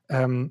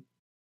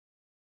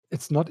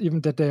 It's not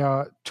even that they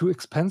are too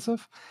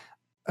expensive.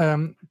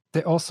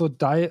 They also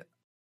die,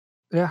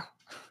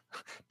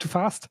 too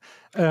fast.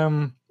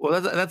 Well,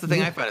 that's the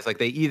thing I find. It's like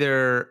they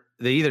either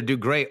do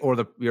great, or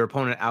your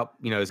opponent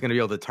is going to be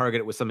able to target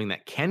it with something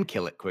that can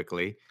kill it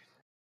quickly,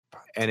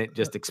 and it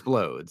just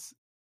explodes.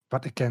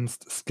 But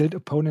against skilled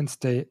opponents,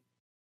 they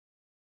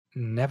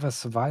never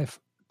survive.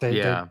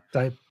 They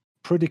die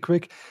pretty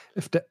quick.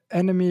 If the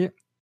enemy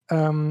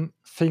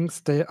thinks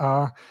they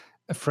are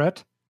a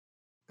threat,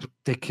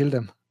 they kill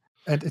them,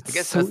 and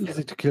it's so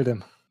easy to kill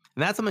them.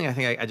 And that's something I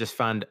think I just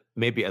found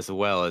maybe as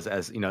well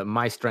as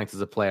my strength as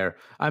a player.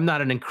 I'm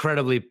not an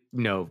incredibly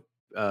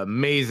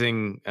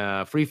amazing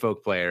Free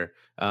Folk player,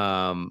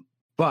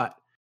 but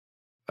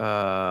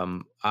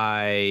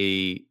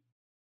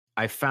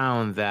I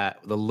found that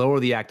the lower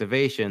the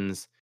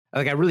activations,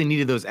 like I really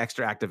needed those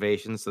extra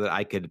activations so that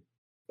I could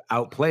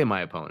outplay my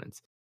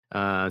opponents,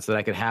 so that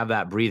I could have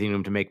that breathing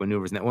room to make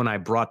maneuvers. And that when I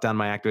brought down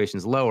my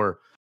activations lower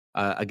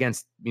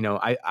against,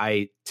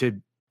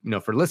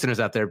 for listeners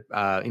out there,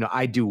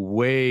 I do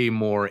way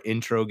more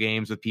intro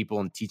games with people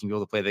and teaching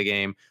people to play the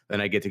game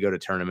than I get to go to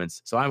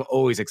tournaments. So I'm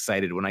always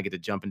excited when I get to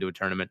jump into a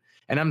tournament.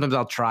 And sometimes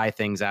I'll try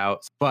things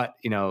out. But,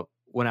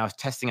 when I was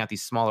testing out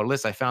these smaller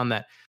lists, I found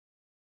that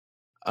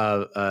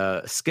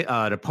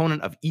an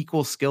opponent of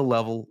equal skill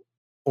level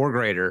or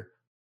greater,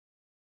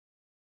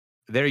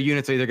 their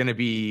units are either going to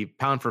be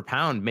pound for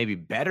pound maybe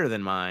better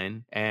than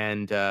mine,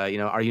 and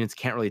our units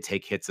can't really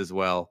take hits as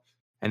well.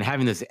 And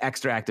having those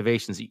extra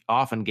activations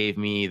often gave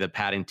me the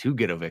padding to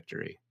get a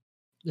victory.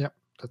 Yeah,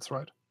 that's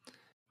right.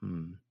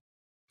 And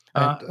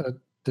the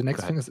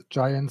next thing is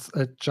giants.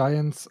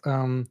 Giants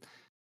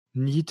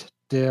need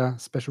their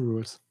special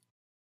rules.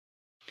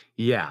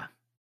 Yeah.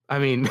 I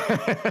mean,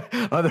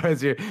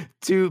 otherwise you're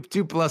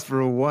 2+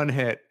 for 1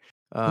 hit.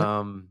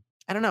 I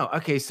don't know.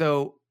 Okay,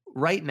 so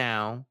right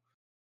now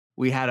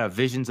we had a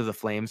Visions of the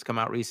Flames come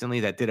out recently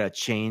that did a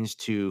change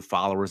to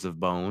Followers of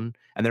Bone,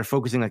 and they're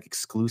focusing like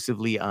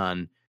exclusively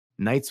on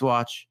Night's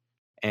Watch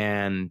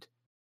and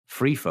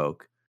Free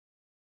Folk.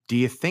 Do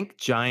you think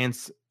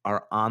Giants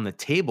are on the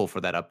table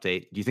for that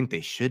update? Do you think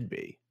they should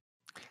be?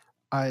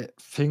 I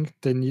think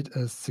they need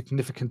a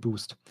significant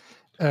boost.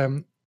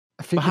 I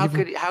think how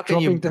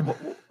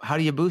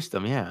do you boost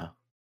them? Yeah,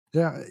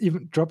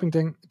 even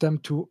dropping them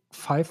to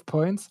 5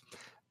 points.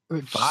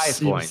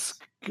 5 points.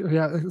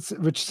 Yeah,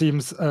 which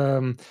seems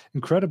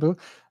incredible.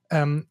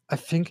 I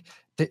think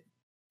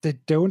they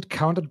don't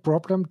counter the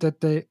problem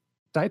that they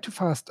die too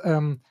fast.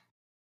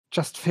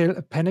 Just fail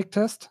a panic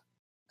test,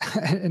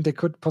 and they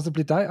could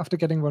possibly die after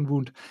getting 1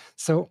 wound.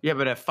 So yeah,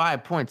 but at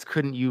 5 points,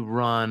 couldn't you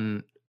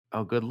run?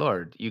 Oh, good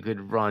lord! You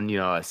could run,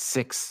 a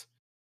 6.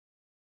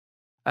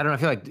 I don't know. I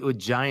feel like would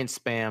giant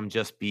spam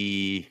just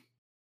be?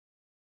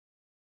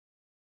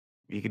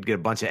 You could get a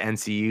bunch of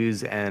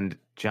NCUs and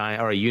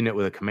giant, or a unit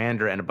with a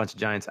commander and a bunch of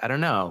giants. I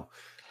don't know.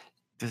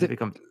 Does it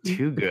become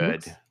too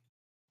good?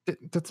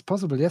 That's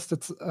possible. Yes,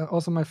 that's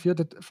also my fear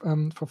that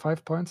for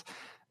 5 points,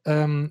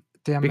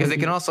 because they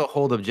can also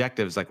hold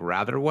objectives like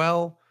rather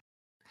well.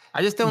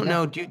 I just don't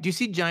know. Do you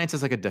see giants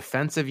as like a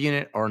defensive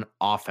unit or an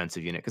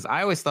offensive unit? Because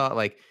I always thought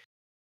like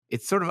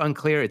it's sort of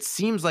unclear. It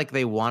seems like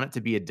they want it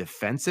to be a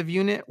defensive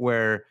unit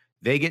where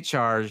they get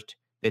charged,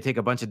 they take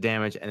a bunch of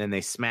damage, and then they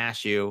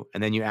smash you,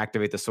 and then you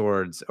activate the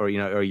swords, or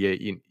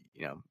you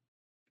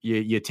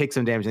take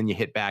some damage and you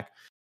hit back.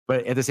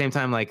 But at the same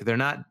time, like they're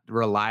not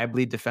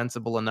reliably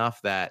defensible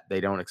enough that they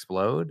don't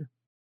explode.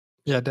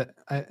 Yeah,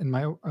 in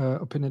my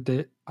opinion,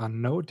 they are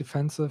no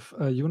defensive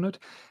unit,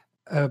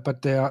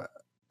 but they are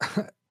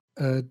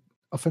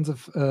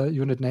offensive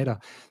unit neither.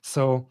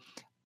 So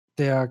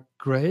they are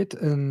great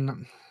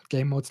in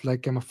game modes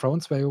like Game of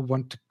Thrones, where you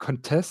want to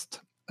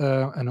contest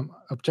an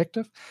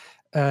objective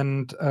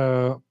and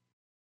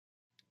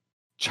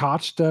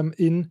charge them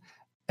in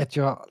at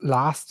your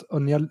last or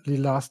nearly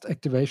last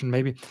activation.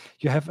 Maybe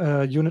you have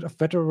a unit of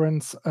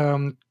veterans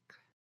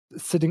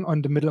sitting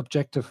on the middle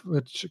objective,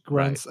 which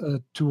grants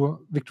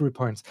 2 victory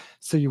points.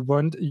 So you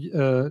want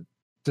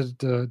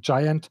the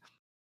giant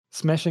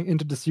smashing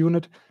into this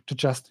unit to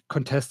just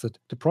contest it.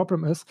 The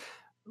problem is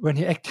when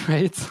he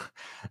activates,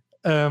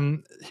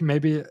 he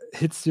maybe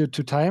hits you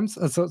 2 times,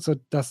 so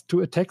does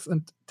 2 attacks,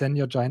 and then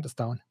your giant is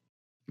down.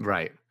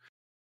 Right.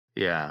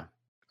 Yeah.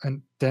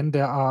 And then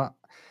there are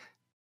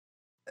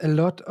a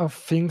lot of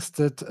things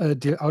that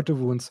deal auto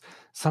wounds,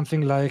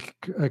 something like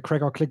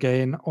Gregor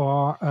Clegane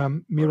or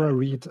Mira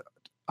Reed,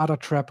 other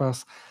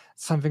trappers,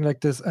 something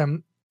like this.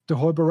 The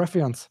whole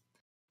Baratheons,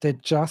 they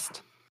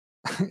just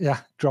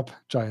drop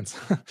giants.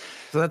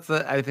 So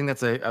I think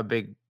that's a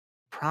big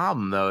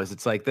problem though, is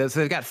it's like this. So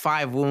they've got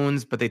 5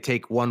 wounds, but they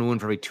take 1 wound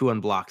for every 2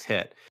 unblocked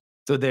hit.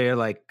 So they're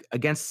like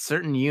against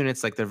certain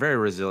units, like they're very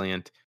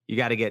resilient. You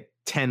got to get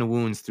 10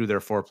 wounds through their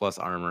 4+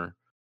 armor.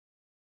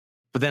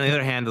 But then on the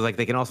other hand, like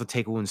they can also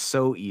take wounds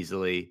so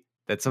easily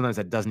that sometimes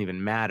that doesn't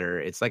even matter.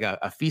 It's like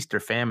a feast or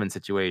famine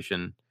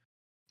situation.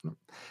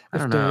 I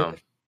don't know.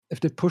 If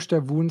they push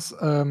their wounds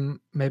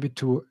maybe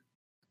to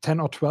 10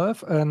 or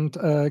 12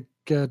 and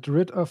get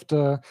rid of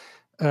the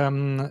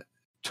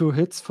 2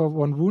 hits for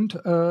 1 wound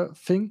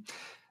thing,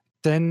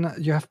 then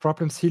you have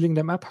problems healing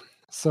them up.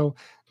 So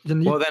you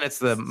need. Well, then it's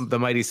the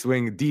mighty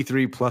swing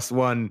D3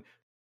 +1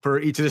 for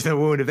each additional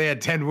wound. If they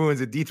had 10 wounds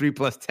at D3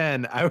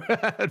 +10, I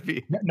would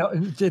be. No,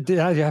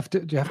 yeah, you have to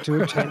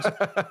change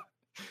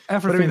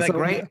everything. But I mean,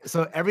 right?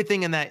 So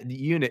everything in that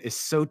unit is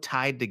so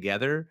tied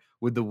together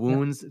with the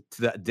wounds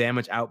to the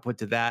damage output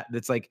to that.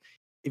 It's like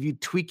if you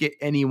tweak it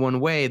any one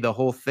way, the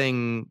whole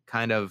thing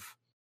kind of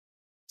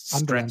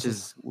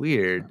stretches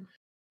weird.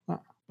 Yeah.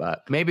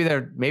 But maybe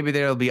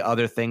there'll be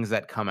other things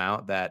that come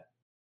out that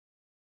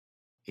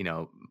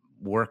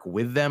work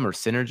with them or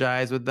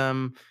synergize with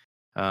them.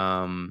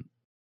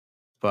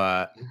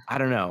 But I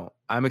don't know.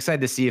 I'm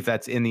excited to see if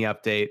that's in the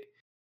update.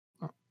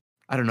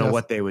 I don't know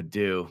what they would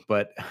do,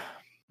 but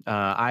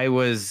I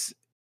was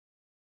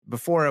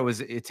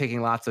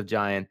taking lots of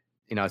giant.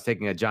 I was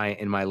taking a giant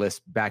in my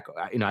list back.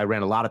 I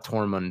ran a lot of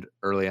Tormund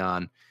early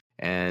on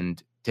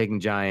and taking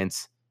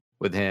giants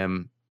with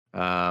him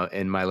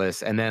in my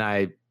list. And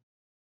then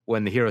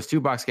when the Heroes 2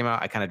 box came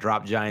out, I kind of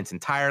dropped giants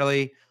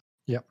entirely.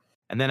 Yep.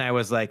 And then I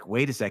was like,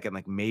 wait a second,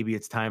 like maybe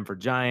it's time for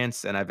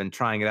giants. And I've been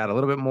trying it out a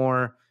little bit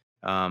more.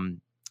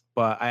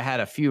 But I had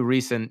a few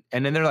recent,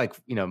 and then they're like,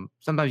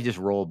 sometimes you just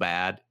roll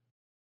bad.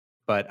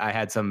 But I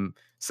had some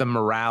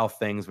morale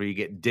things where you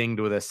get dinged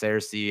with a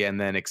Cersei and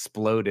then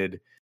exploded.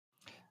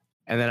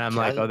 And then I'm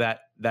like, oh,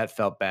 that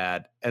felt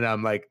bad. And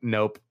I'm like,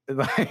 nope.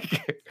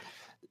 Like,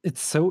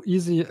 it's so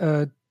easy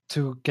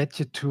to get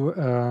you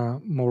to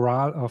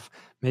morale of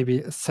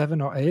maybe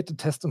 7 or 8, a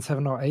test on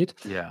 7 or 8.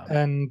 Yeah.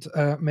 And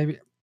maybe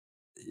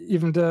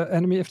even the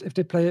enemy, if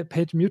they play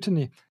paid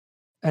mutiny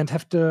and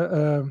have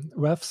the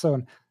wealth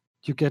zone,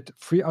 you get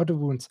 3 auto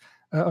wounds,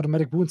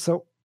 automatic wounds.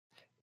 So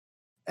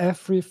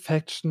every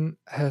faction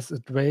has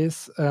its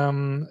ways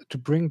to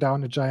bring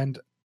down a giant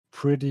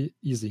pretty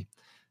easy.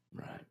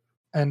 Right.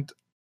 And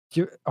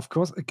you, of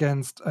course,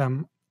 against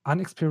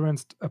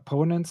unexperienced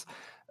opponents,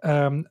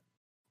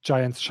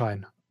 giants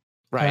shine.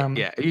 Right.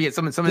 Yeah. You get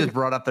someone just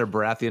brought up their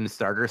Baratheon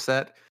starter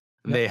set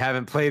and they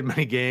haven't played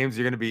many games.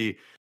 You're going to be,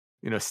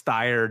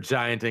 Styre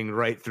gianting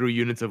right through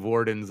units of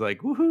wardens, like,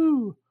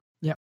 woohoo.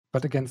 Yeah.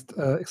 But against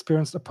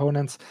experienced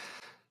opponents,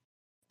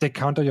 they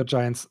counter your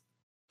giants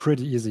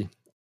pretty easy.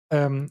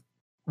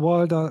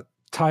 Walder,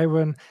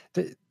 Tywin,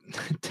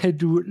 they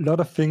do a lot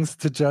of things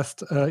to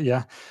just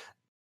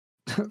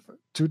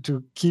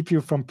to keep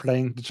you from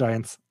playing the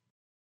giants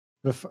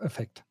with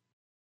effect.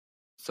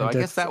 So I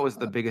guess that was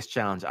the biggest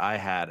challenge I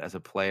had as a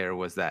player,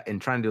 was that in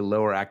trying to do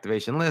lower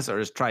activation lists or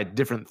just try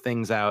different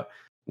things out,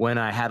 when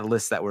I had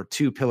lists that were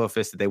too pillow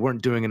fisted, they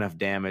weren't doing enough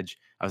damage,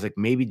 I was like,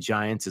 maybe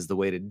giants is the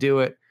way to do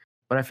it.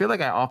 But I feel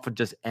like I often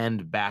just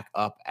end back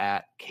up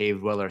at Cave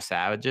Dweller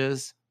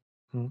Savages.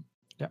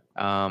 Yeah.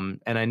 And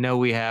I know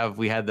we had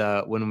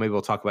when maybe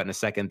we'll talk about in a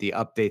second, the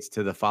updates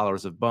to the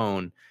Followers of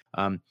Bone.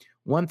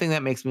 One thing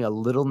that makes me a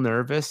little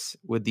nervous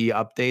with the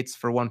updates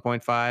for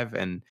 1.5,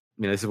 and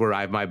this is where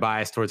I have my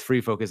bias towards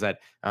Free Folk, is that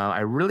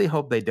I really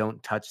hope they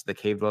don't touch the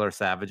Cave Dweller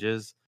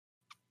Savages.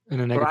 In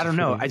a negative I don't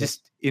know. feeling, I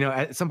just,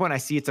 at some point I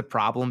see it's a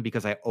problem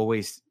because I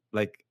always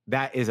like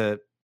that is a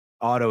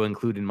auto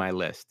include in my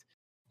list.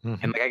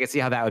 Mm-hmm. And like I can see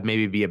how that would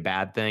maybe be a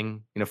bad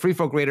thing. Free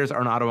Folk Raiders are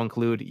an auto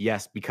include,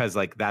 yes, because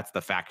like that's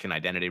the faction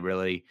identity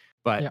really.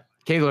 But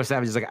Cave Dweller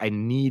Savages, like I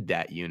need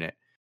that unit.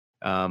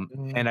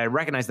 And I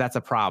recognize that's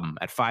a problem.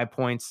 At 5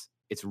 points,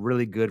 it's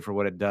really good for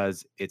what it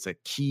does. It's a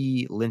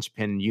key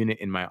linchpin unit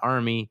in my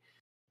army.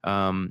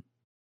 And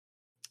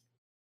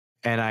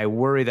I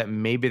worry that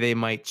maybe they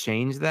might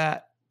change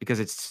that because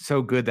it's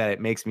so good that it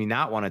makes me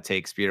not want to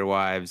take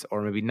Spearwives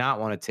or maybe not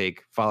want to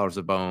take Followers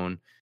of Bone.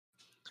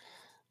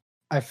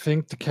 I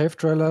think the Cave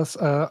Dwellers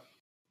are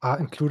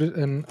included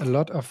in a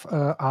lot of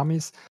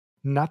armies,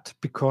 not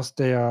because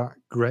they are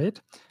great,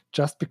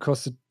 just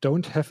because they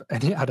don't have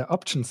any other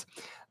options.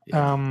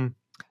 Yeah.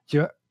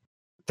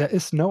 There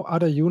is no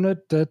other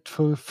unit that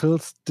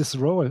fulfills this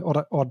role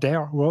or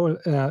their role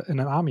in an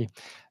army.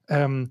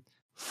 There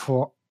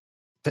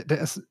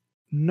is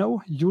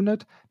no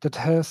unit that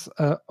has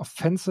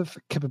offensive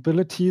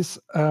capabilities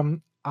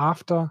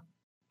after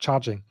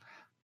charging.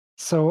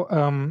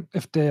 So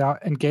if they are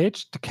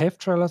engaged, the cave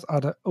dwellers are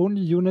the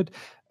only unit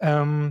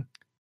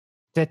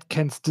that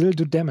can still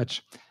do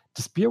damage.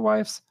 The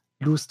spearwives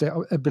lose their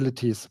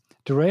abilities.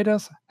 The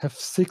raiders have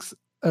 6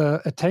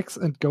 attacks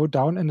and go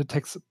down in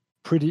attacks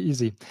pretty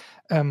easy.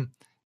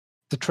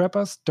 The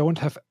trappers don't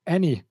have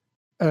any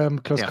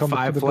close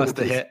combat 5+ abilities.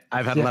 to hit.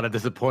 I've had a lot of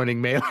disappointing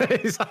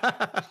melees.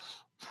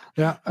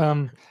 Yeah.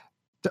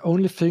 The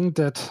only thing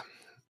that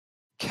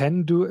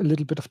can do a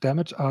little bit of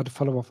damage are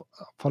the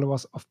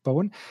followers of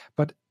bone,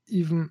 but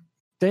even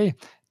they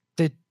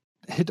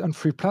hit on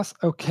 3+,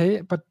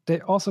 okay, but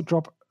they also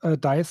drop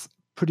dice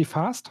pretty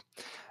fast.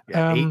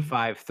 8,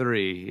 5,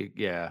 3.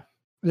 Yeah,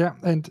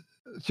 and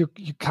you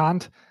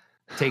can't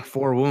take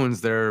 4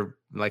 wounds. They're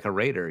like a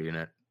raider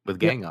unit with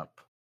gang up.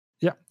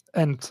 Yeah,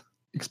 and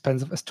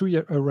expensive as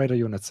 2 raider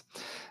units.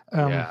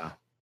 I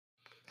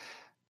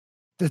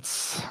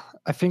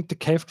think the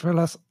cave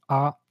dwellers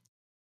are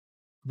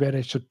where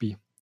they should be.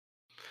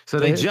 So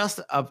they just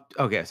up.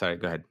 Okay, sorry.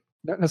 Go ahead.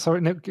 No,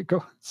 sorry. No,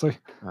 go. Sorry.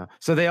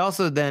 So they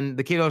also then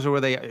the cave dwellers are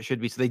where they should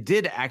be. So they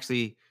did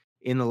actually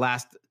in the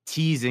last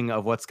teasing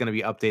of what's going to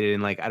be updated in,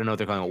 like, I don't know what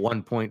they're calling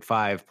it,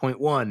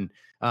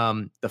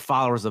 1.5.1. The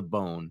followers of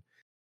bone,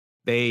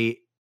 they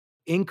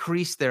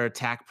increased their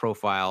attack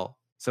profile.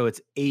 So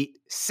it's 8,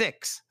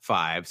 6,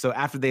 5. So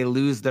after they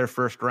lose their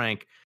first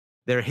rank,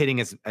 they're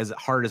hitting as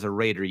hard as a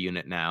raider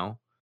unit now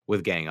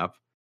with gang up.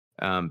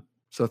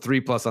 So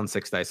 3+ on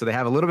 6 dice. So they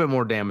have a little bit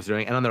more damage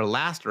doing. And on their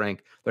last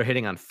rank, they're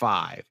hitting on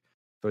 5.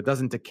 So it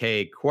doesn't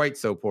decay quite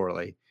so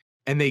poorly.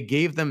 And they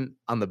gave them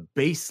on the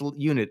base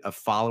unit of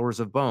followers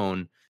of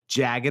bone,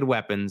 jagged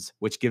weapons,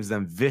 which gives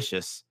them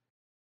vicious.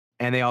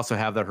 And they also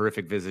have the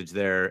horrific visage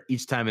there.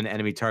 Each time an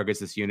enemy targets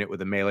this unit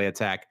with a melee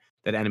attack,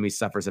 that enemy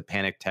suffers a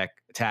panic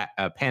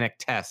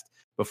test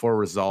before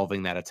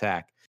resolving that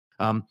attack.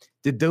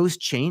 Did those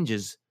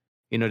changes,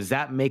 does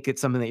that make it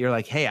something that you're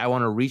like, hey, I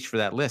want to reach for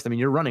that list? I mean,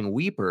 you're running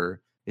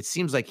Weeper. It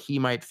seems like he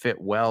might fit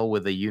well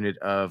with a unit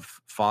of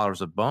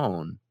followers of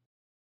bone.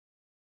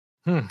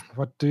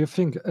 What do you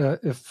think?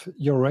 If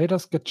your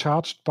raiders get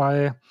charged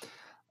by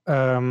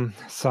some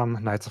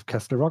Knights of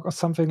Castle Rock or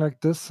something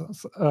like this,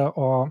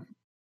 or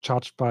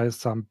charged by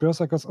some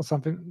berserkers or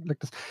something like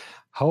this,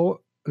 how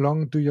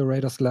long do your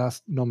raiders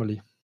last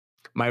normally?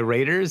 My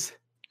raiders?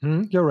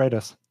 Your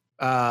raiders.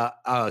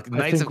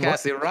 Knights of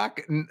Castle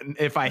Rock,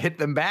 if I hit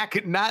them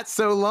back, not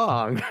so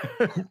long.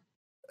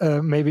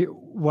 Maybe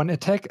 1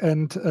 attack,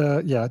 and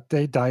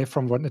they die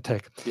from 1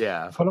 attack.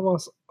 Yeah.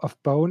 Followers of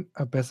bone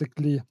are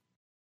basically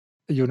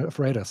a unit of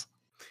raiders.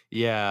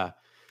 Yeah.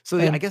 So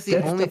I guess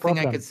the only thing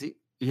I could see,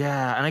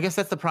 and I guess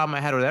that's the problem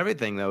I had with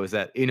everything, though, is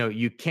that,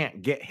 you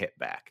can't get hit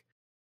back.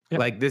 Yep.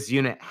 Like, this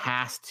unit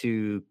has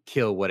to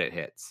kill what it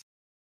hits.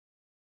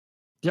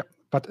 Yep,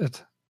 but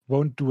it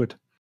won't do it.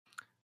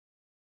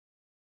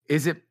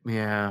 Is it?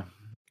 Yeah.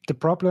 The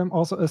problem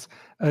also is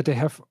they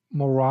have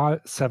morale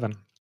 7.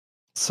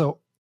 So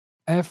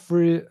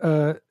every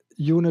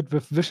unit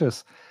with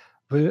vicious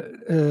will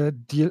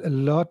deal a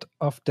lot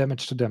of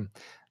damage to them.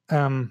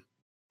 And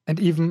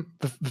even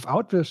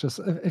without vicious,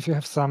 if you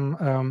have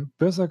some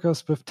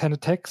berserkers with 10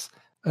 attacks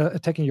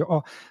attacking you,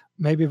 or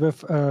maybe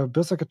with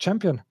Berserker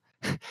Champion,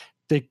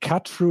 they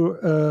cut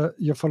through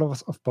your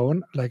followers of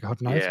bone like a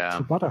hot knife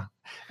through butter.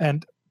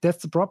 And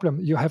that's the problem.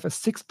 You have a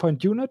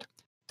 6-point unit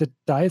that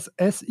dies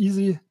as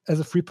easy as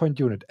a 3-point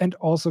unit, and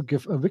also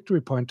give a victory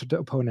point to the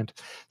opponent.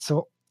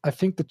 So I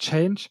think the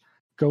change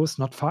goes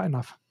not far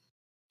enough.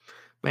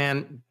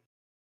 Man,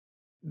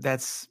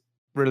 that's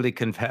really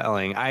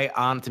compelling.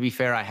 To be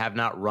fair, I have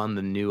not run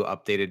the new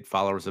updated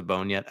Followers of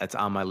Bone yet. That's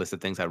on my list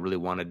of things I really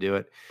want to do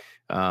it.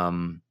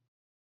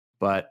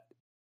 But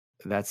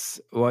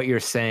that's what you're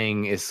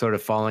saying is sort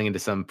of falling into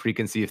some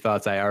preconceived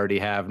thoughts I already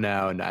have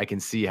now, and I can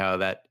see how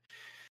that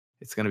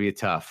it's going to be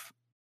tough.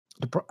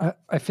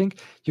 I think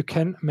you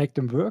can make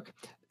them work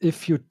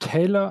if you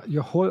tailor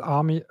your whole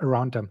army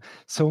around them.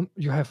 So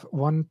you have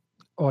 1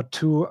 or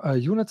 2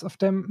 units of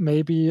them,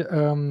 maybe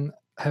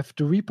have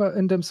the Reaper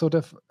in them, so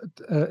that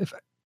if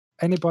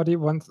anybody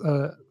wants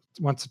to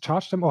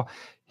charge them or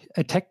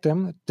attack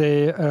them,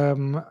 they I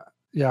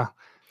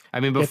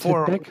mean,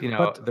 before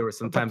there were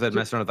sometimes I'd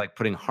mess around with like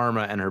putting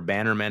Harma and her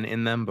bannermen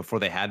in them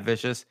before they had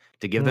vicious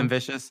to give them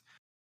vicious,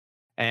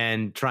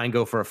 and try and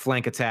go for a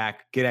flank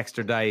attack, get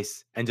extra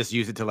dice, and just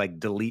use it to like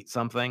delete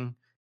something.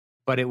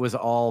 But it was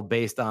all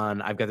based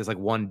on, I've got this like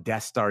 1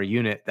 Death Star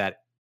unit that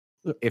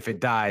if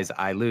it dies,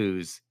 I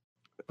lose.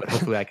 But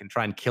hopefully I can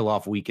try and kill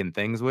off weakened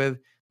things with.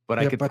 But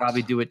I could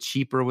probably do it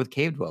cheaper with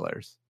Cave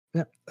Dwellers.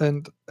 Yeah,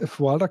 and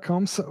if Walder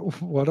comes,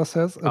 Walder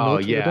says,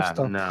 And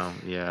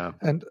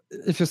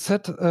if you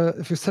set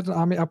an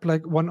army up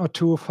like 1 or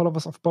 2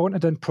 followers of bone,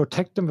 and then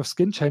protect them with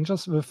skin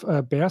changers with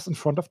bears in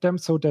front of them,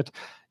 so that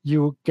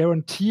you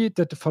guarantee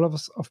that the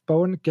followers of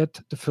bone get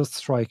the first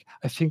strike,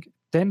 I think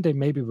then they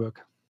maybe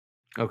work.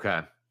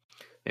 Okay,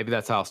 maybe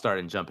that's how I'll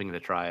start jumping to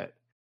try it.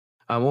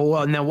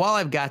 Well, now while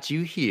I've got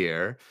you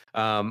here,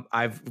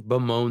 I've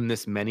bemoaned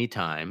this many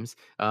times.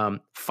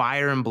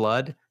 Fire and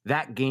Blood,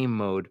 that game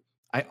mode,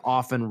 I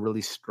often really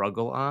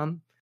struggle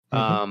on.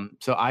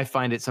 So I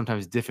find it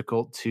sometimes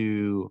difficult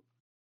to,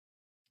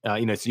 so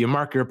you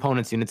mark your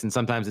opponent's units, and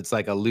sometimes it's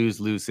like a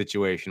lose-lose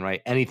situation,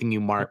 right? Anything you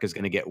mark is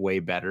going to get way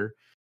better.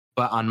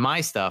 But on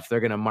my stuff, they're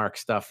going to mark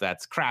stuff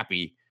that's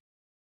crappy.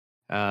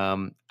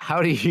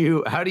 How do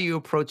you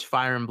approach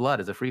Fire and Blood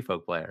as a free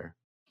folk player?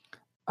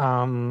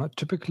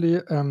 Typically,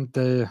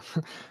 they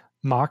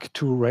mark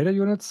 2 radar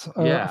units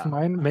of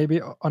mine,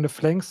 maybe on the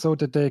flank, so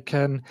that they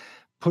can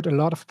put a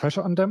lot of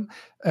pressure on them.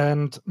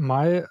 And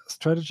my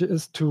strategy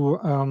is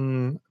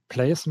to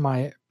place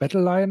my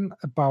battle line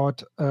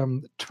about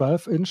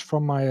 12-inch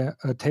from my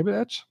table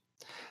edge,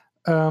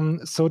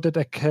 so that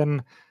I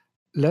can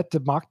let the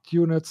marked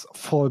units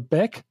fall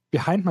back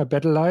behind my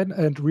battle line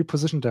and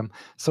reposition them,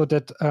 so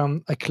that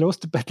I close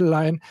the battle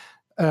line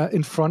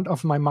in front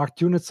of my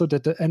marked units, so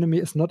that the enemy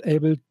is not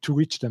able to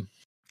reach them.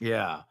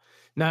 Yeah.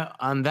 Now,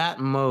 on that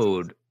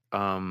mode,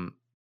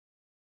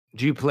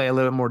 do you play a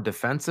little bit more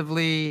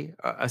defensively?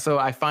 So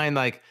I find,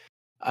 like,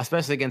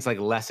 especially against like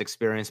less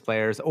experienced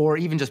players, or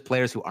even just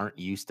players who aren't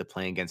used to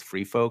playing against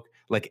free folk,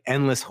 like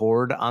Endless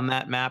Horde on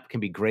that map can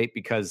be great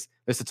because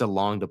there's such a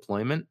long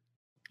deployment.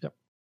 Yep.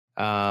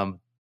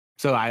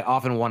 So I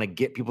often want to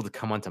get people to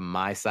come onto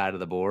my side of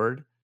the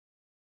board.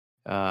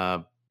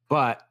 But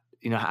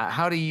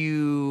how do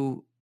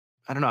you?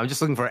 I don't know. I'm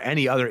just looking for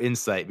any other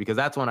insight, because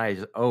that's one I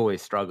just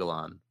always struggle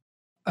on.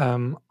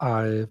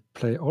 I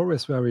play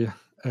always very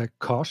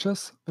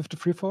cautious with the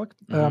free folk,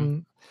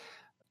 Mhm.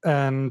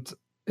 and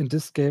in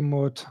this game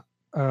mode,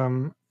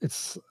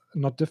 it's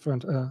not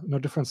different. No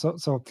different.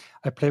 So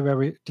I play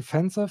very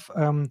defensive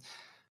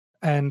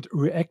and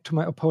react to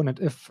my opponent.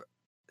 If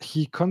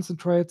he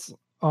concentrates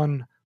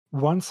on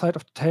one side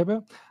of the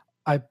table,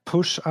 I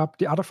push up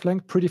the other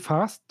flank pretty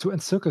fast to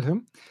encircle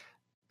him,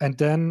 and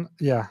then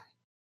he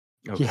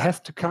Okay. has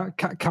to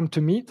come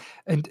to me.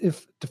 And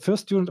if the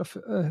first unit of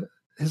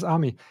his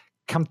army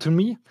come to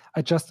me,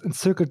 I just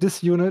encircle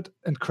this unit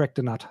and crack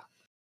the nut.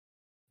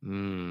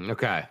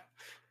 Okay.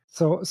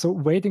 So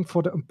waiting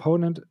for the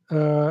opponent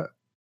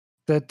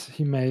that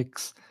he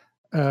makes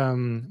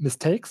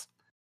mistakes,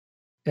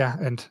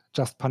 and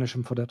just punish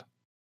him for that.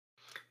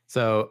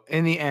 So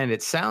in the end,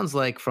 it sounds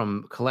like,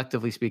 from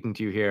collectively speaking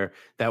to you here,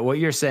 that what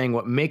you're saying,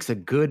 what makes a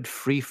good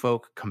free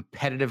folk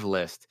competitive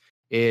list,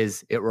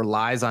 is it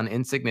relies on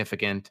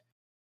insignificant.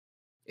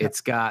 Yeah.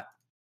 It's got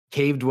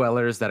cave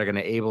dwellers that are going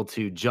to able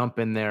to jump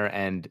in there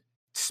and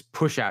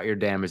push out your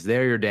damage.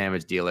 They're your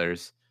damage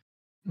dealers.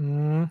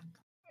 Mm,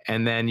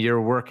 And then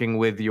you're working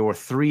with your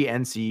 3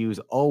 NCUs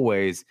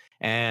always.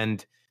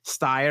 And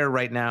Styre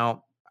right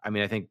now, I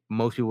mean, I think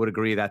most people would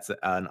agree that's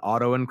an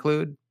auto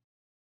include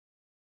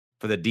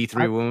for the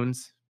D3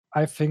 wounds.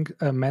 I think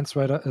Mance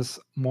Raider is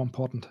more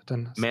important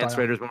than Mance Styre.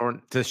 Raider's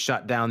more to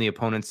shut down the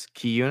opponent's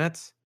key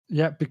units.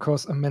 Yeah,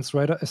 because a Mance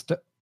Raider is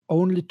the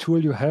only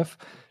tool you have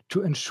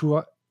to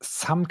ensure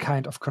some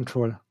kind of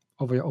control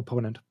over your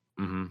opponent.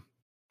 Mm-hmm.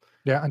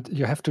 Yeah, and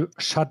you have to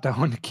shut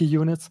down key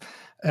units,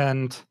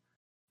 and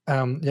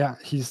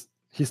he's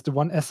the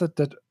one asset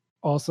that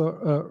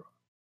also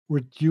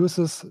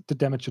reduces the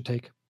damage you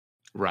take.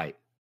 Right.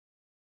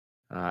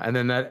 And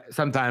then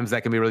sometimes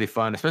that can be really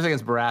fun, especially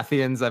against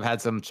Baratheons. I've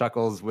had some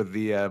chuckles with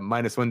the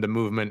 -1 to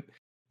movement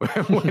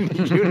when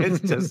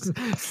units just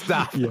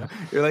stop. Yeah.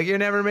 You're like, you're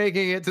never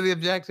making it to the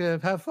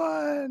objective. Have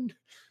fun.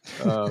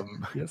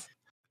 Yes.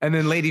 And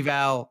then Lady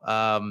Val.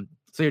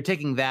 So you're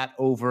taking that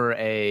over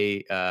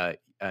a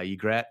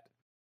Ygritte.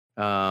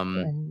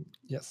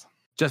 Yes.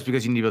 Just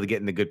because you need to be able to get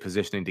in the good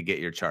positioning to get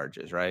your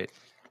charges, right?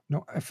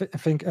 No, I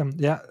think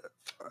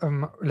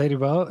Lady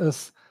Val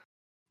is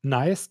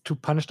nice to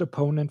punish the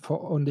opponent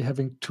for only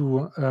having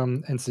 2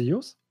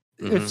 NCUs.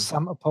 If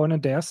some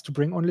opponent dares to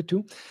bring only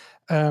 2,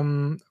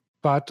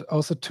 but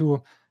also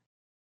to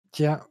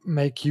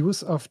make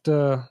use of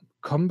the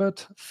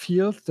combat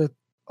field that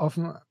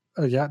often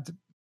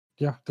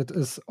that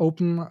is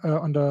open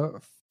on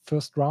the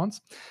first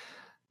rounds.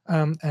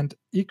 And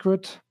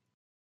Ygritte,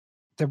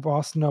 there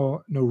was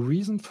no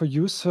reason for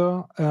use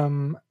her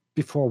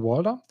before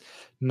Walder.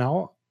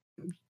 Now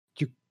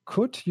you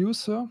could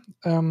use her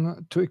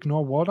to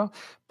ignore Walder,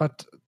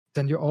 but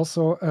then you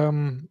also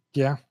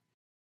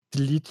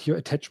delete your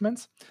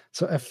attachments.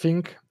 So I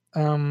think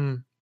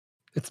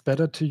it's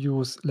better to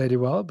use Lady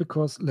Val,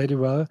 because Lady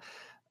Val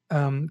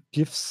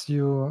gives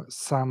you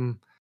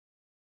some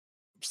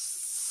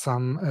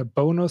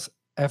bonus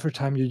every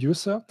time you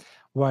use her,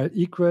 while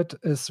Ygritte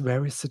is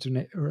very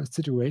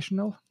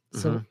situational.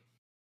 So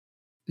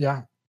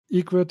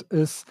Ygritte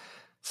is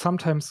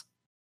sometimes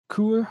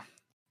cool,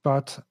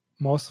 but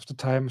most of the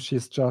time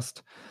she's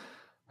just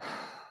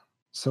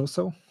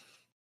so.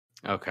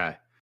 Okay.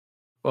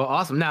 Well,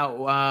 awesome.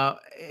 Now,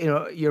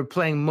 you're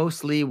playing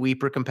mostly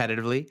Weeper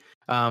competitively.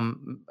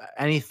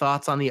 Any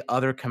thoughts on the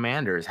other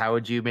commanders? How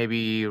would you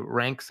maybe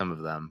rank some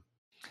of them?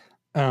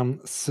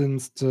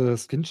 Since the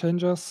skin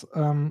changers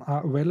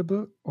are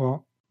available,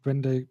 or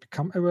when they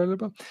become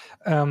available,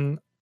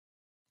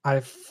 I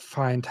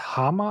find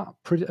Hama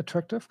pretty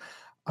attractive.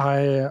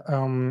 I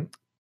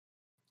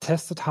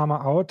tested Hammer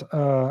out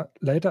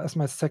later as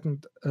my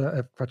second,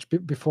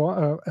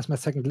 before as my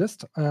second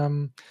list,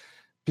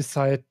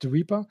 beside the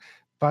Reaper,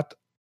 but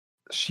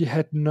she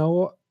had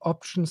no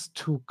options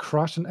to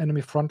crush an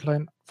enemy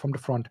frontline from the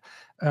front,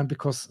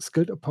 because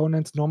skilled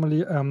opponents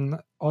normally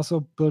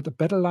also build a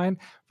battle line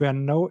where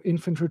no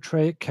infantry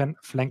tray can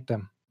flank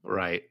them.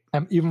 Right.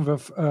 Even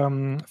with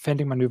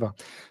fending maneuver.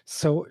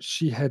 So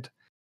she had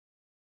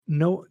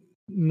no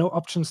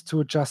options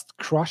to just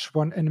crush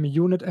one enemy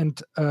unit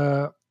and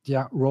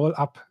roll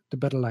up the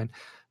battle line.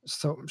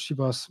 So she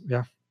was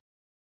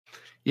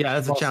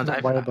that's a challenge.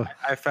 not viable.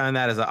 I found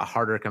that as a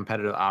harder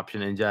competitive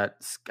option, and yet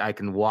I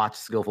can watch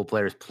skillful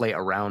players play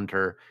around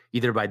her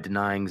either by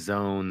denying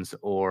zones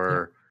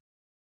or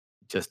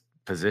just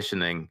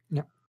positioning.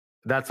 Yeah.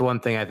 That's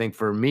one thing I think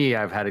for me,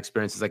 I've had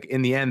experiences like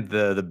in the end,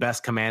 the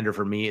best commander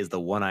for me is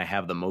the one I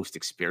have the most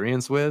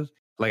experience with.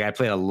 Like I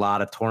played a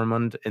lot of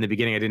Tormund. In the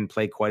beginning, I didn't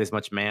play quite as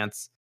much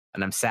Mance,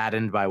 and I'm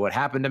saddened by what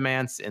happened to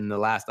Mance in the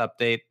last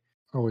update.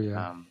 Oh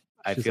yeah.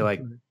 I feel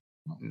like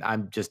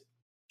I'm just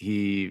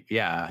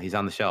he's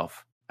on the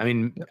shelf. I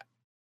mean,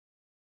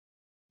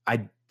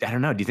 I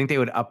don't know. Do you think they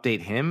would update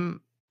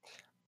him?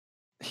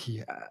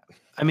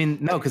 I mean,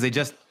 no, because they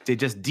just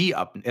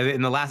de-up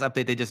in the last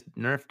update. They just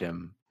nerfed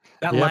him.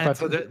 That line. But,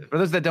 for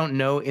those that don't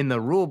know, in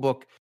the rule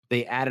book,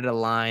 they added a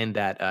line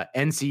that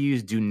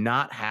NCUs do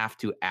not have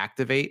to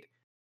activate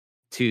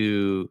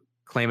to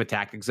claim a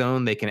tactic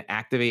zone. They can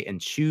activate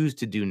and choose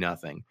to do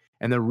nothing.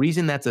 And the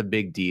reason that's a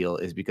big deal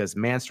is because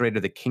Mance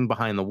Rayder, the king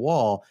behind the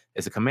wall,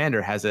 as a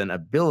commander, has an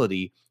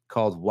ability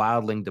called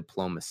Wildling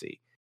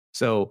Diplomacy.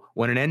 So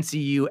when an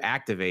NCU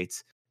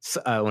activates,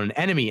 when an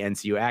enemy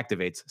NCU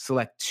activates,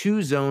 select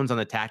 2 zones on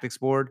the tactics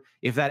board.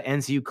 If that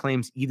NCU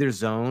claims either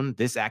zone,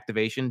 this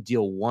activation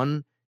deal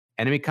 1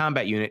 enemy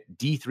combat unit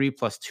D3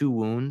 plus 2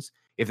 wounds.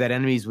 If that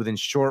enemy is within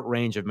short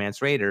range of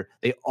Mance Rayder,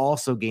 they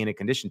also gain a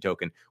condition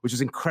token, which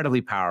is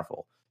incredibly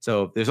powerful.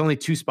 So if there's only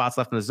 2 spots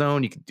left in the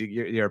zone, you can do,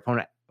 your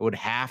opponent would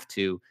have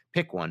to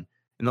pick one.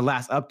 In the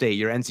last update,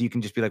 your NCU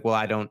can just be like, well,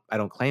 I don't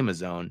claim a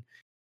zone.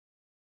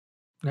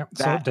 Yeah,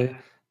 so they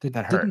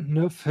didn't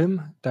nerf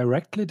him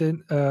directly.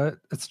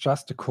 It's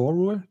just the core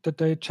rule that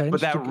they changed.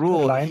 But that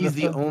rule, he's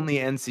the only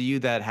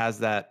NCU that has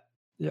that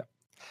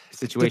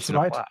situation.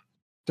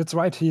 That's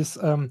right. He's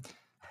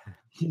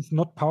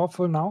not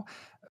powerful now,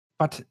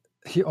 but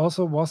he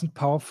also wasn't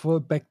powerful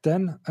back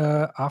then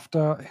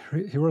after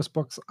Heroes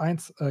Box 1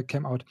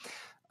 came out.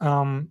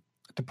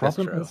 The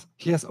problem is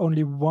he has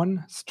only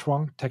 1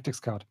 strong tactics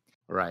card.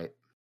 Right.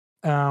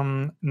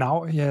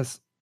 Now he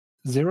has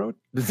 0.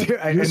 And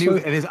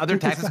his other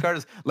tactics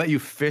cards let you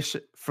fish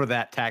for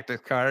that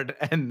tactics card,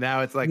 and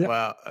now it's like,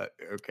 well,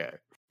 okay.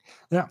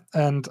 Yeah,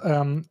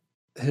 and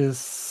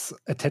his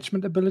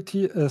attachment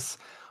ability is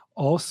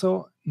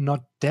also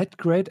not that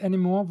great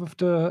anymore with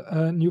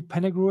the new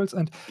panic rules,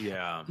 and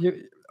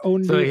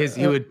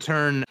he would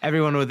turn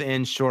everyone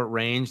within short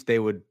range. It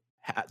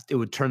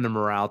would turn the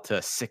morale to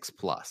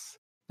 6+.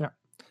 Yeah,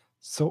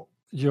 so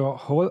your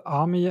whole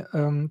army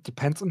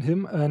depends on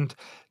him, and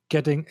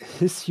getting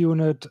his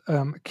unit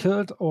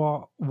killed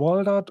or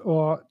walled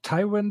or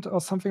Tywin or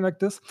something like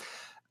this,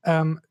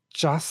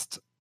 just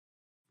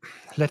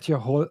let your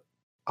whole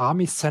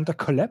army center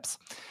collapse.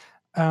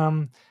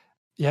 And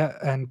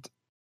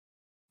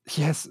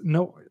he has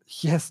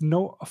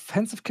no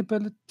offensive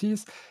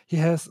capabilities. He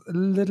has a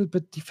little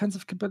bit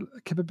defensive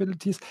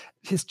capabilities.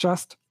 He's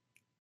just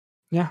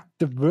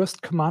the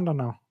worst commander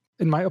now.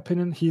 In my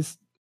opinion, he's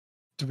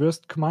the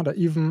worst commander.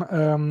 Even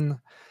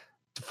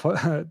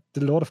the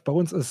Lord of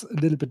Bones is a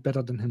little bit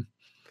better than him.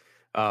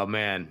 Oh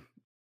man,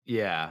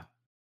 yeah.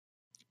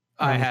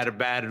 I had a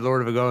bad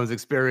Lord of Bones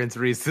experience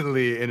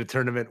recently in a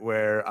tournament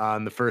where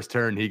on the first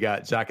turn he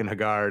got Jaqen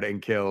H'ghar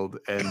and killed,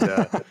 and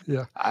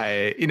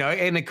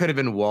and it could have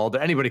been walled.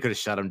 Anybody could have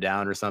shut him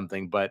down or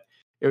something, but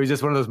it was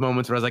just one of those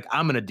moments where I was like,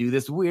 I'm gonna do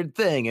this weird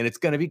thing and it's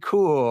gonna be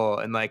cool,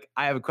 and like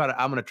I'm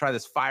gonna try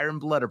this fire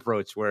and blood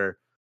approach where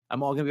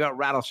I'm all gonna be about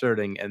rattle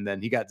shirting, and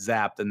then he got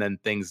zapped, and then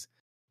things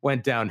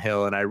went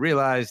downhill, and I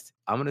realized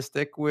I'm gonna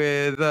stick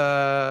with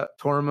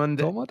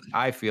Tormund.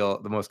 I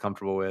feel the most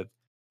comfortable with.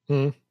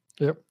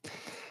 Yep.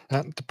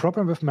 And the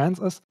problem with Mance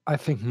is, I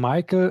think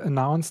Michael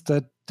announced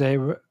that they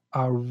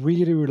are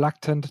really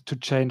reluctant to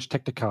change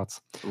tactic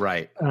cards.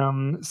 Right.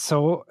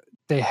 So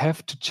they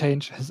have to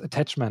change his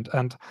attachment,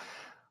 and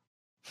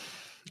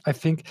I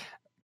think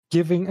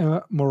giving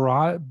a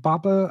morale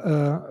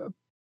bubble,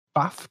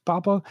 buff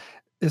bubble,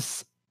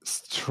 is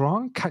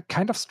strong,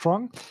 kind of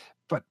strong,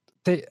 but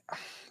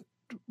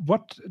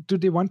what do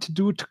they want to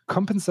do to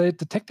compensate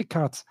the tactic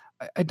cards?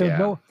 I don't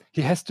know.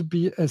 He has to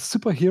be a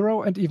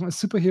superhero, and even a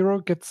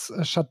superhero gets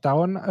shut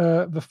down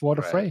with Ward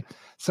of Ray.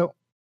 So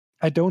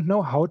I don't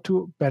know how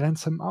to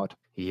balance him out.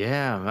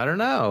 Yeah, I don't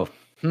know.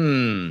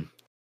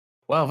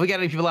 Well, if we got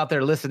any people out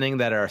there listening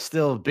that are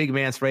still big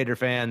Mance Rayder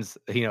fans,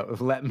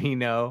 let me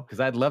know, because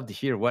I'd love to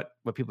hear what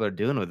people are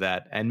doing with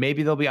that, and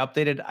maybe they'll be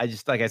updated.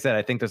 Like I said,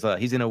 I think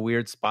he's in a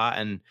weird spot,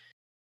 and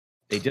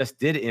they just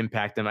did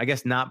impact him. I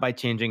guess not by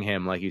changing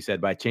him, like you said,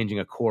 by changing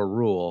a core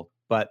rule,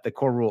 but the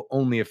core rule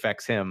only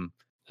affects him.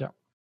 Yeah.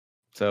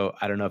 So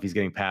I don't know if he's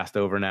getting passed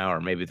over now, or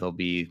maybe they'll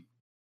be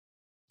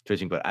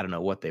switching, but I don't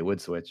know what they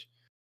would switch.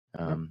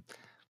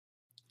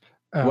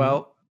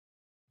 Well,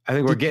 I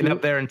think we're getting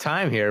up there in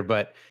time here,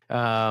 but you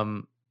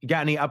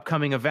got any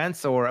upcoming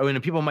events, or I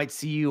mean, people might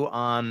see you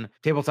on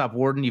Tabletop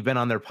Warden. You've been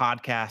on their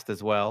podcast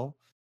as well.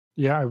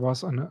 Yeah, I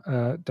was on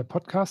the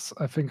podcast,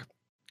 I think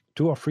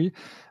 2 or 3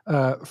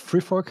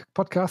 Free Folk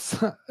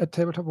podcasts at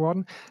Tabletop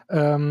Warden.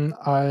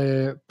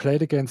 I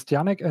played against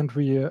Yannick and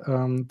we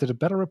did a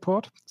battle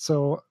report.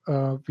 So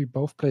we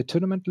both played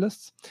tournament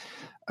lists.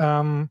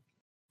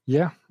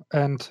 Yeah,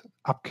 and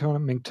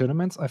upcoming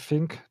tournaments, I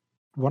think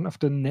one of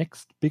the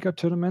next bigger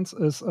tournaments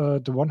is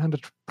the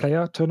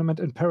 100-player tournament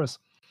in Paris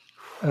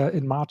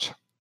in March.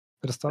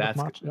 At the start of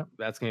March, yeah.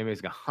 That's going to be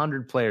amazing.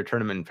 100-player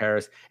tournament in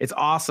Paris. It's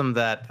awesome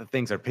that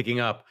things are picking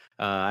up.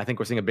 I think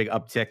we're seeing a big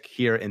uptick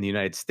here in the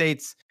United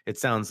States. It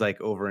sounds like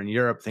over in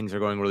Europe, things are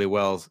going really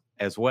well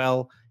as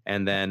well.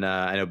 And then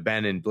I know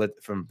Ben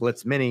from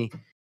Blitz Mini,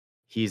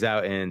 he's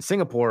out in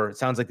Singapore. It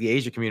sounds like the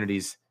Asia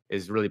communities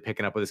is really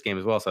picking up with this game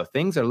as well. So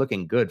things are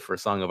looking good for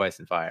Song of Ice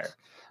and Fire.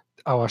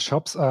 Our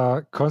shops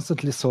are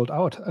constantly sold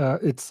out.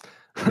 It's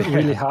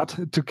really hard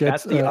to get.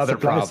 That's the other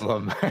supplies.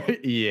 problem.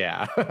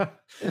 Yeah.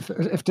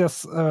 If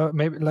there's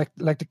maybe like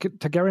the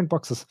Targaryen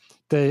boxes,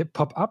 they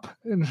pop up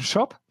in the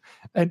shop,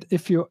 and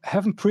if you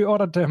haven't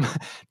pre-ordered them,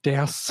 they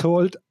are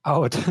sold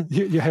out.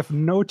 You have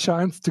no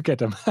chance to get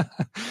them.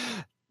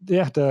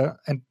 Yeah,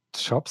 and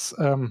shops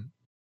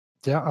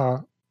they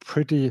are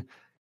pretty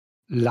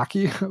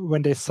lucky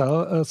when they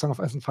sell Song of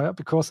Ice and Fire,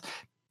 because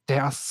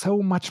there are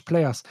so much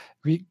players.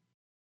 We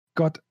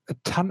got a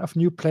ton of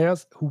new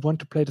players who want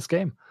to play this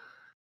game.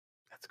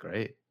 That's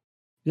great.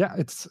 Yeah,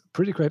 it's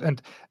pretty great,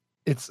 and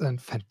it's a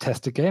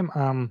fantastic game.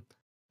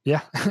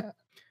 Yeah,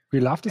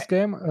 we love this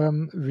game.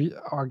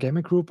 Our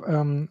gaming group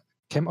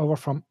came over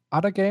from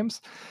other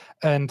games,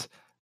 and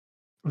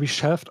we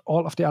shelved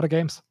all of the other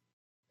games.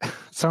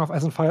 Song of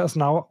Ice and Fire is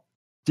now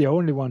the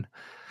only one.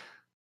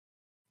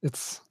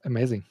 It's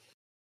amazing,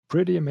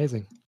 pretty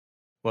amazing.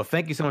 Well,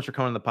 thank you so much for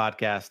coming on the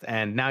podcast.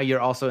 And now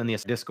you're also in the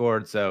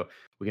Discord, so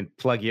we can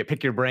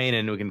pick your brain,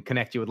 and we can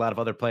connect you with a lot of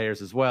other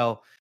players as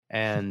well.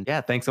 And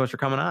yeah, thanks so much for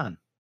coming on.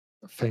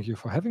 Thank you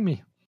for having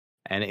me.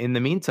 And in the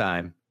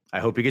meantime,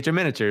 I hope you get your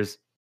miniatures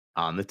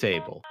on the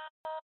table.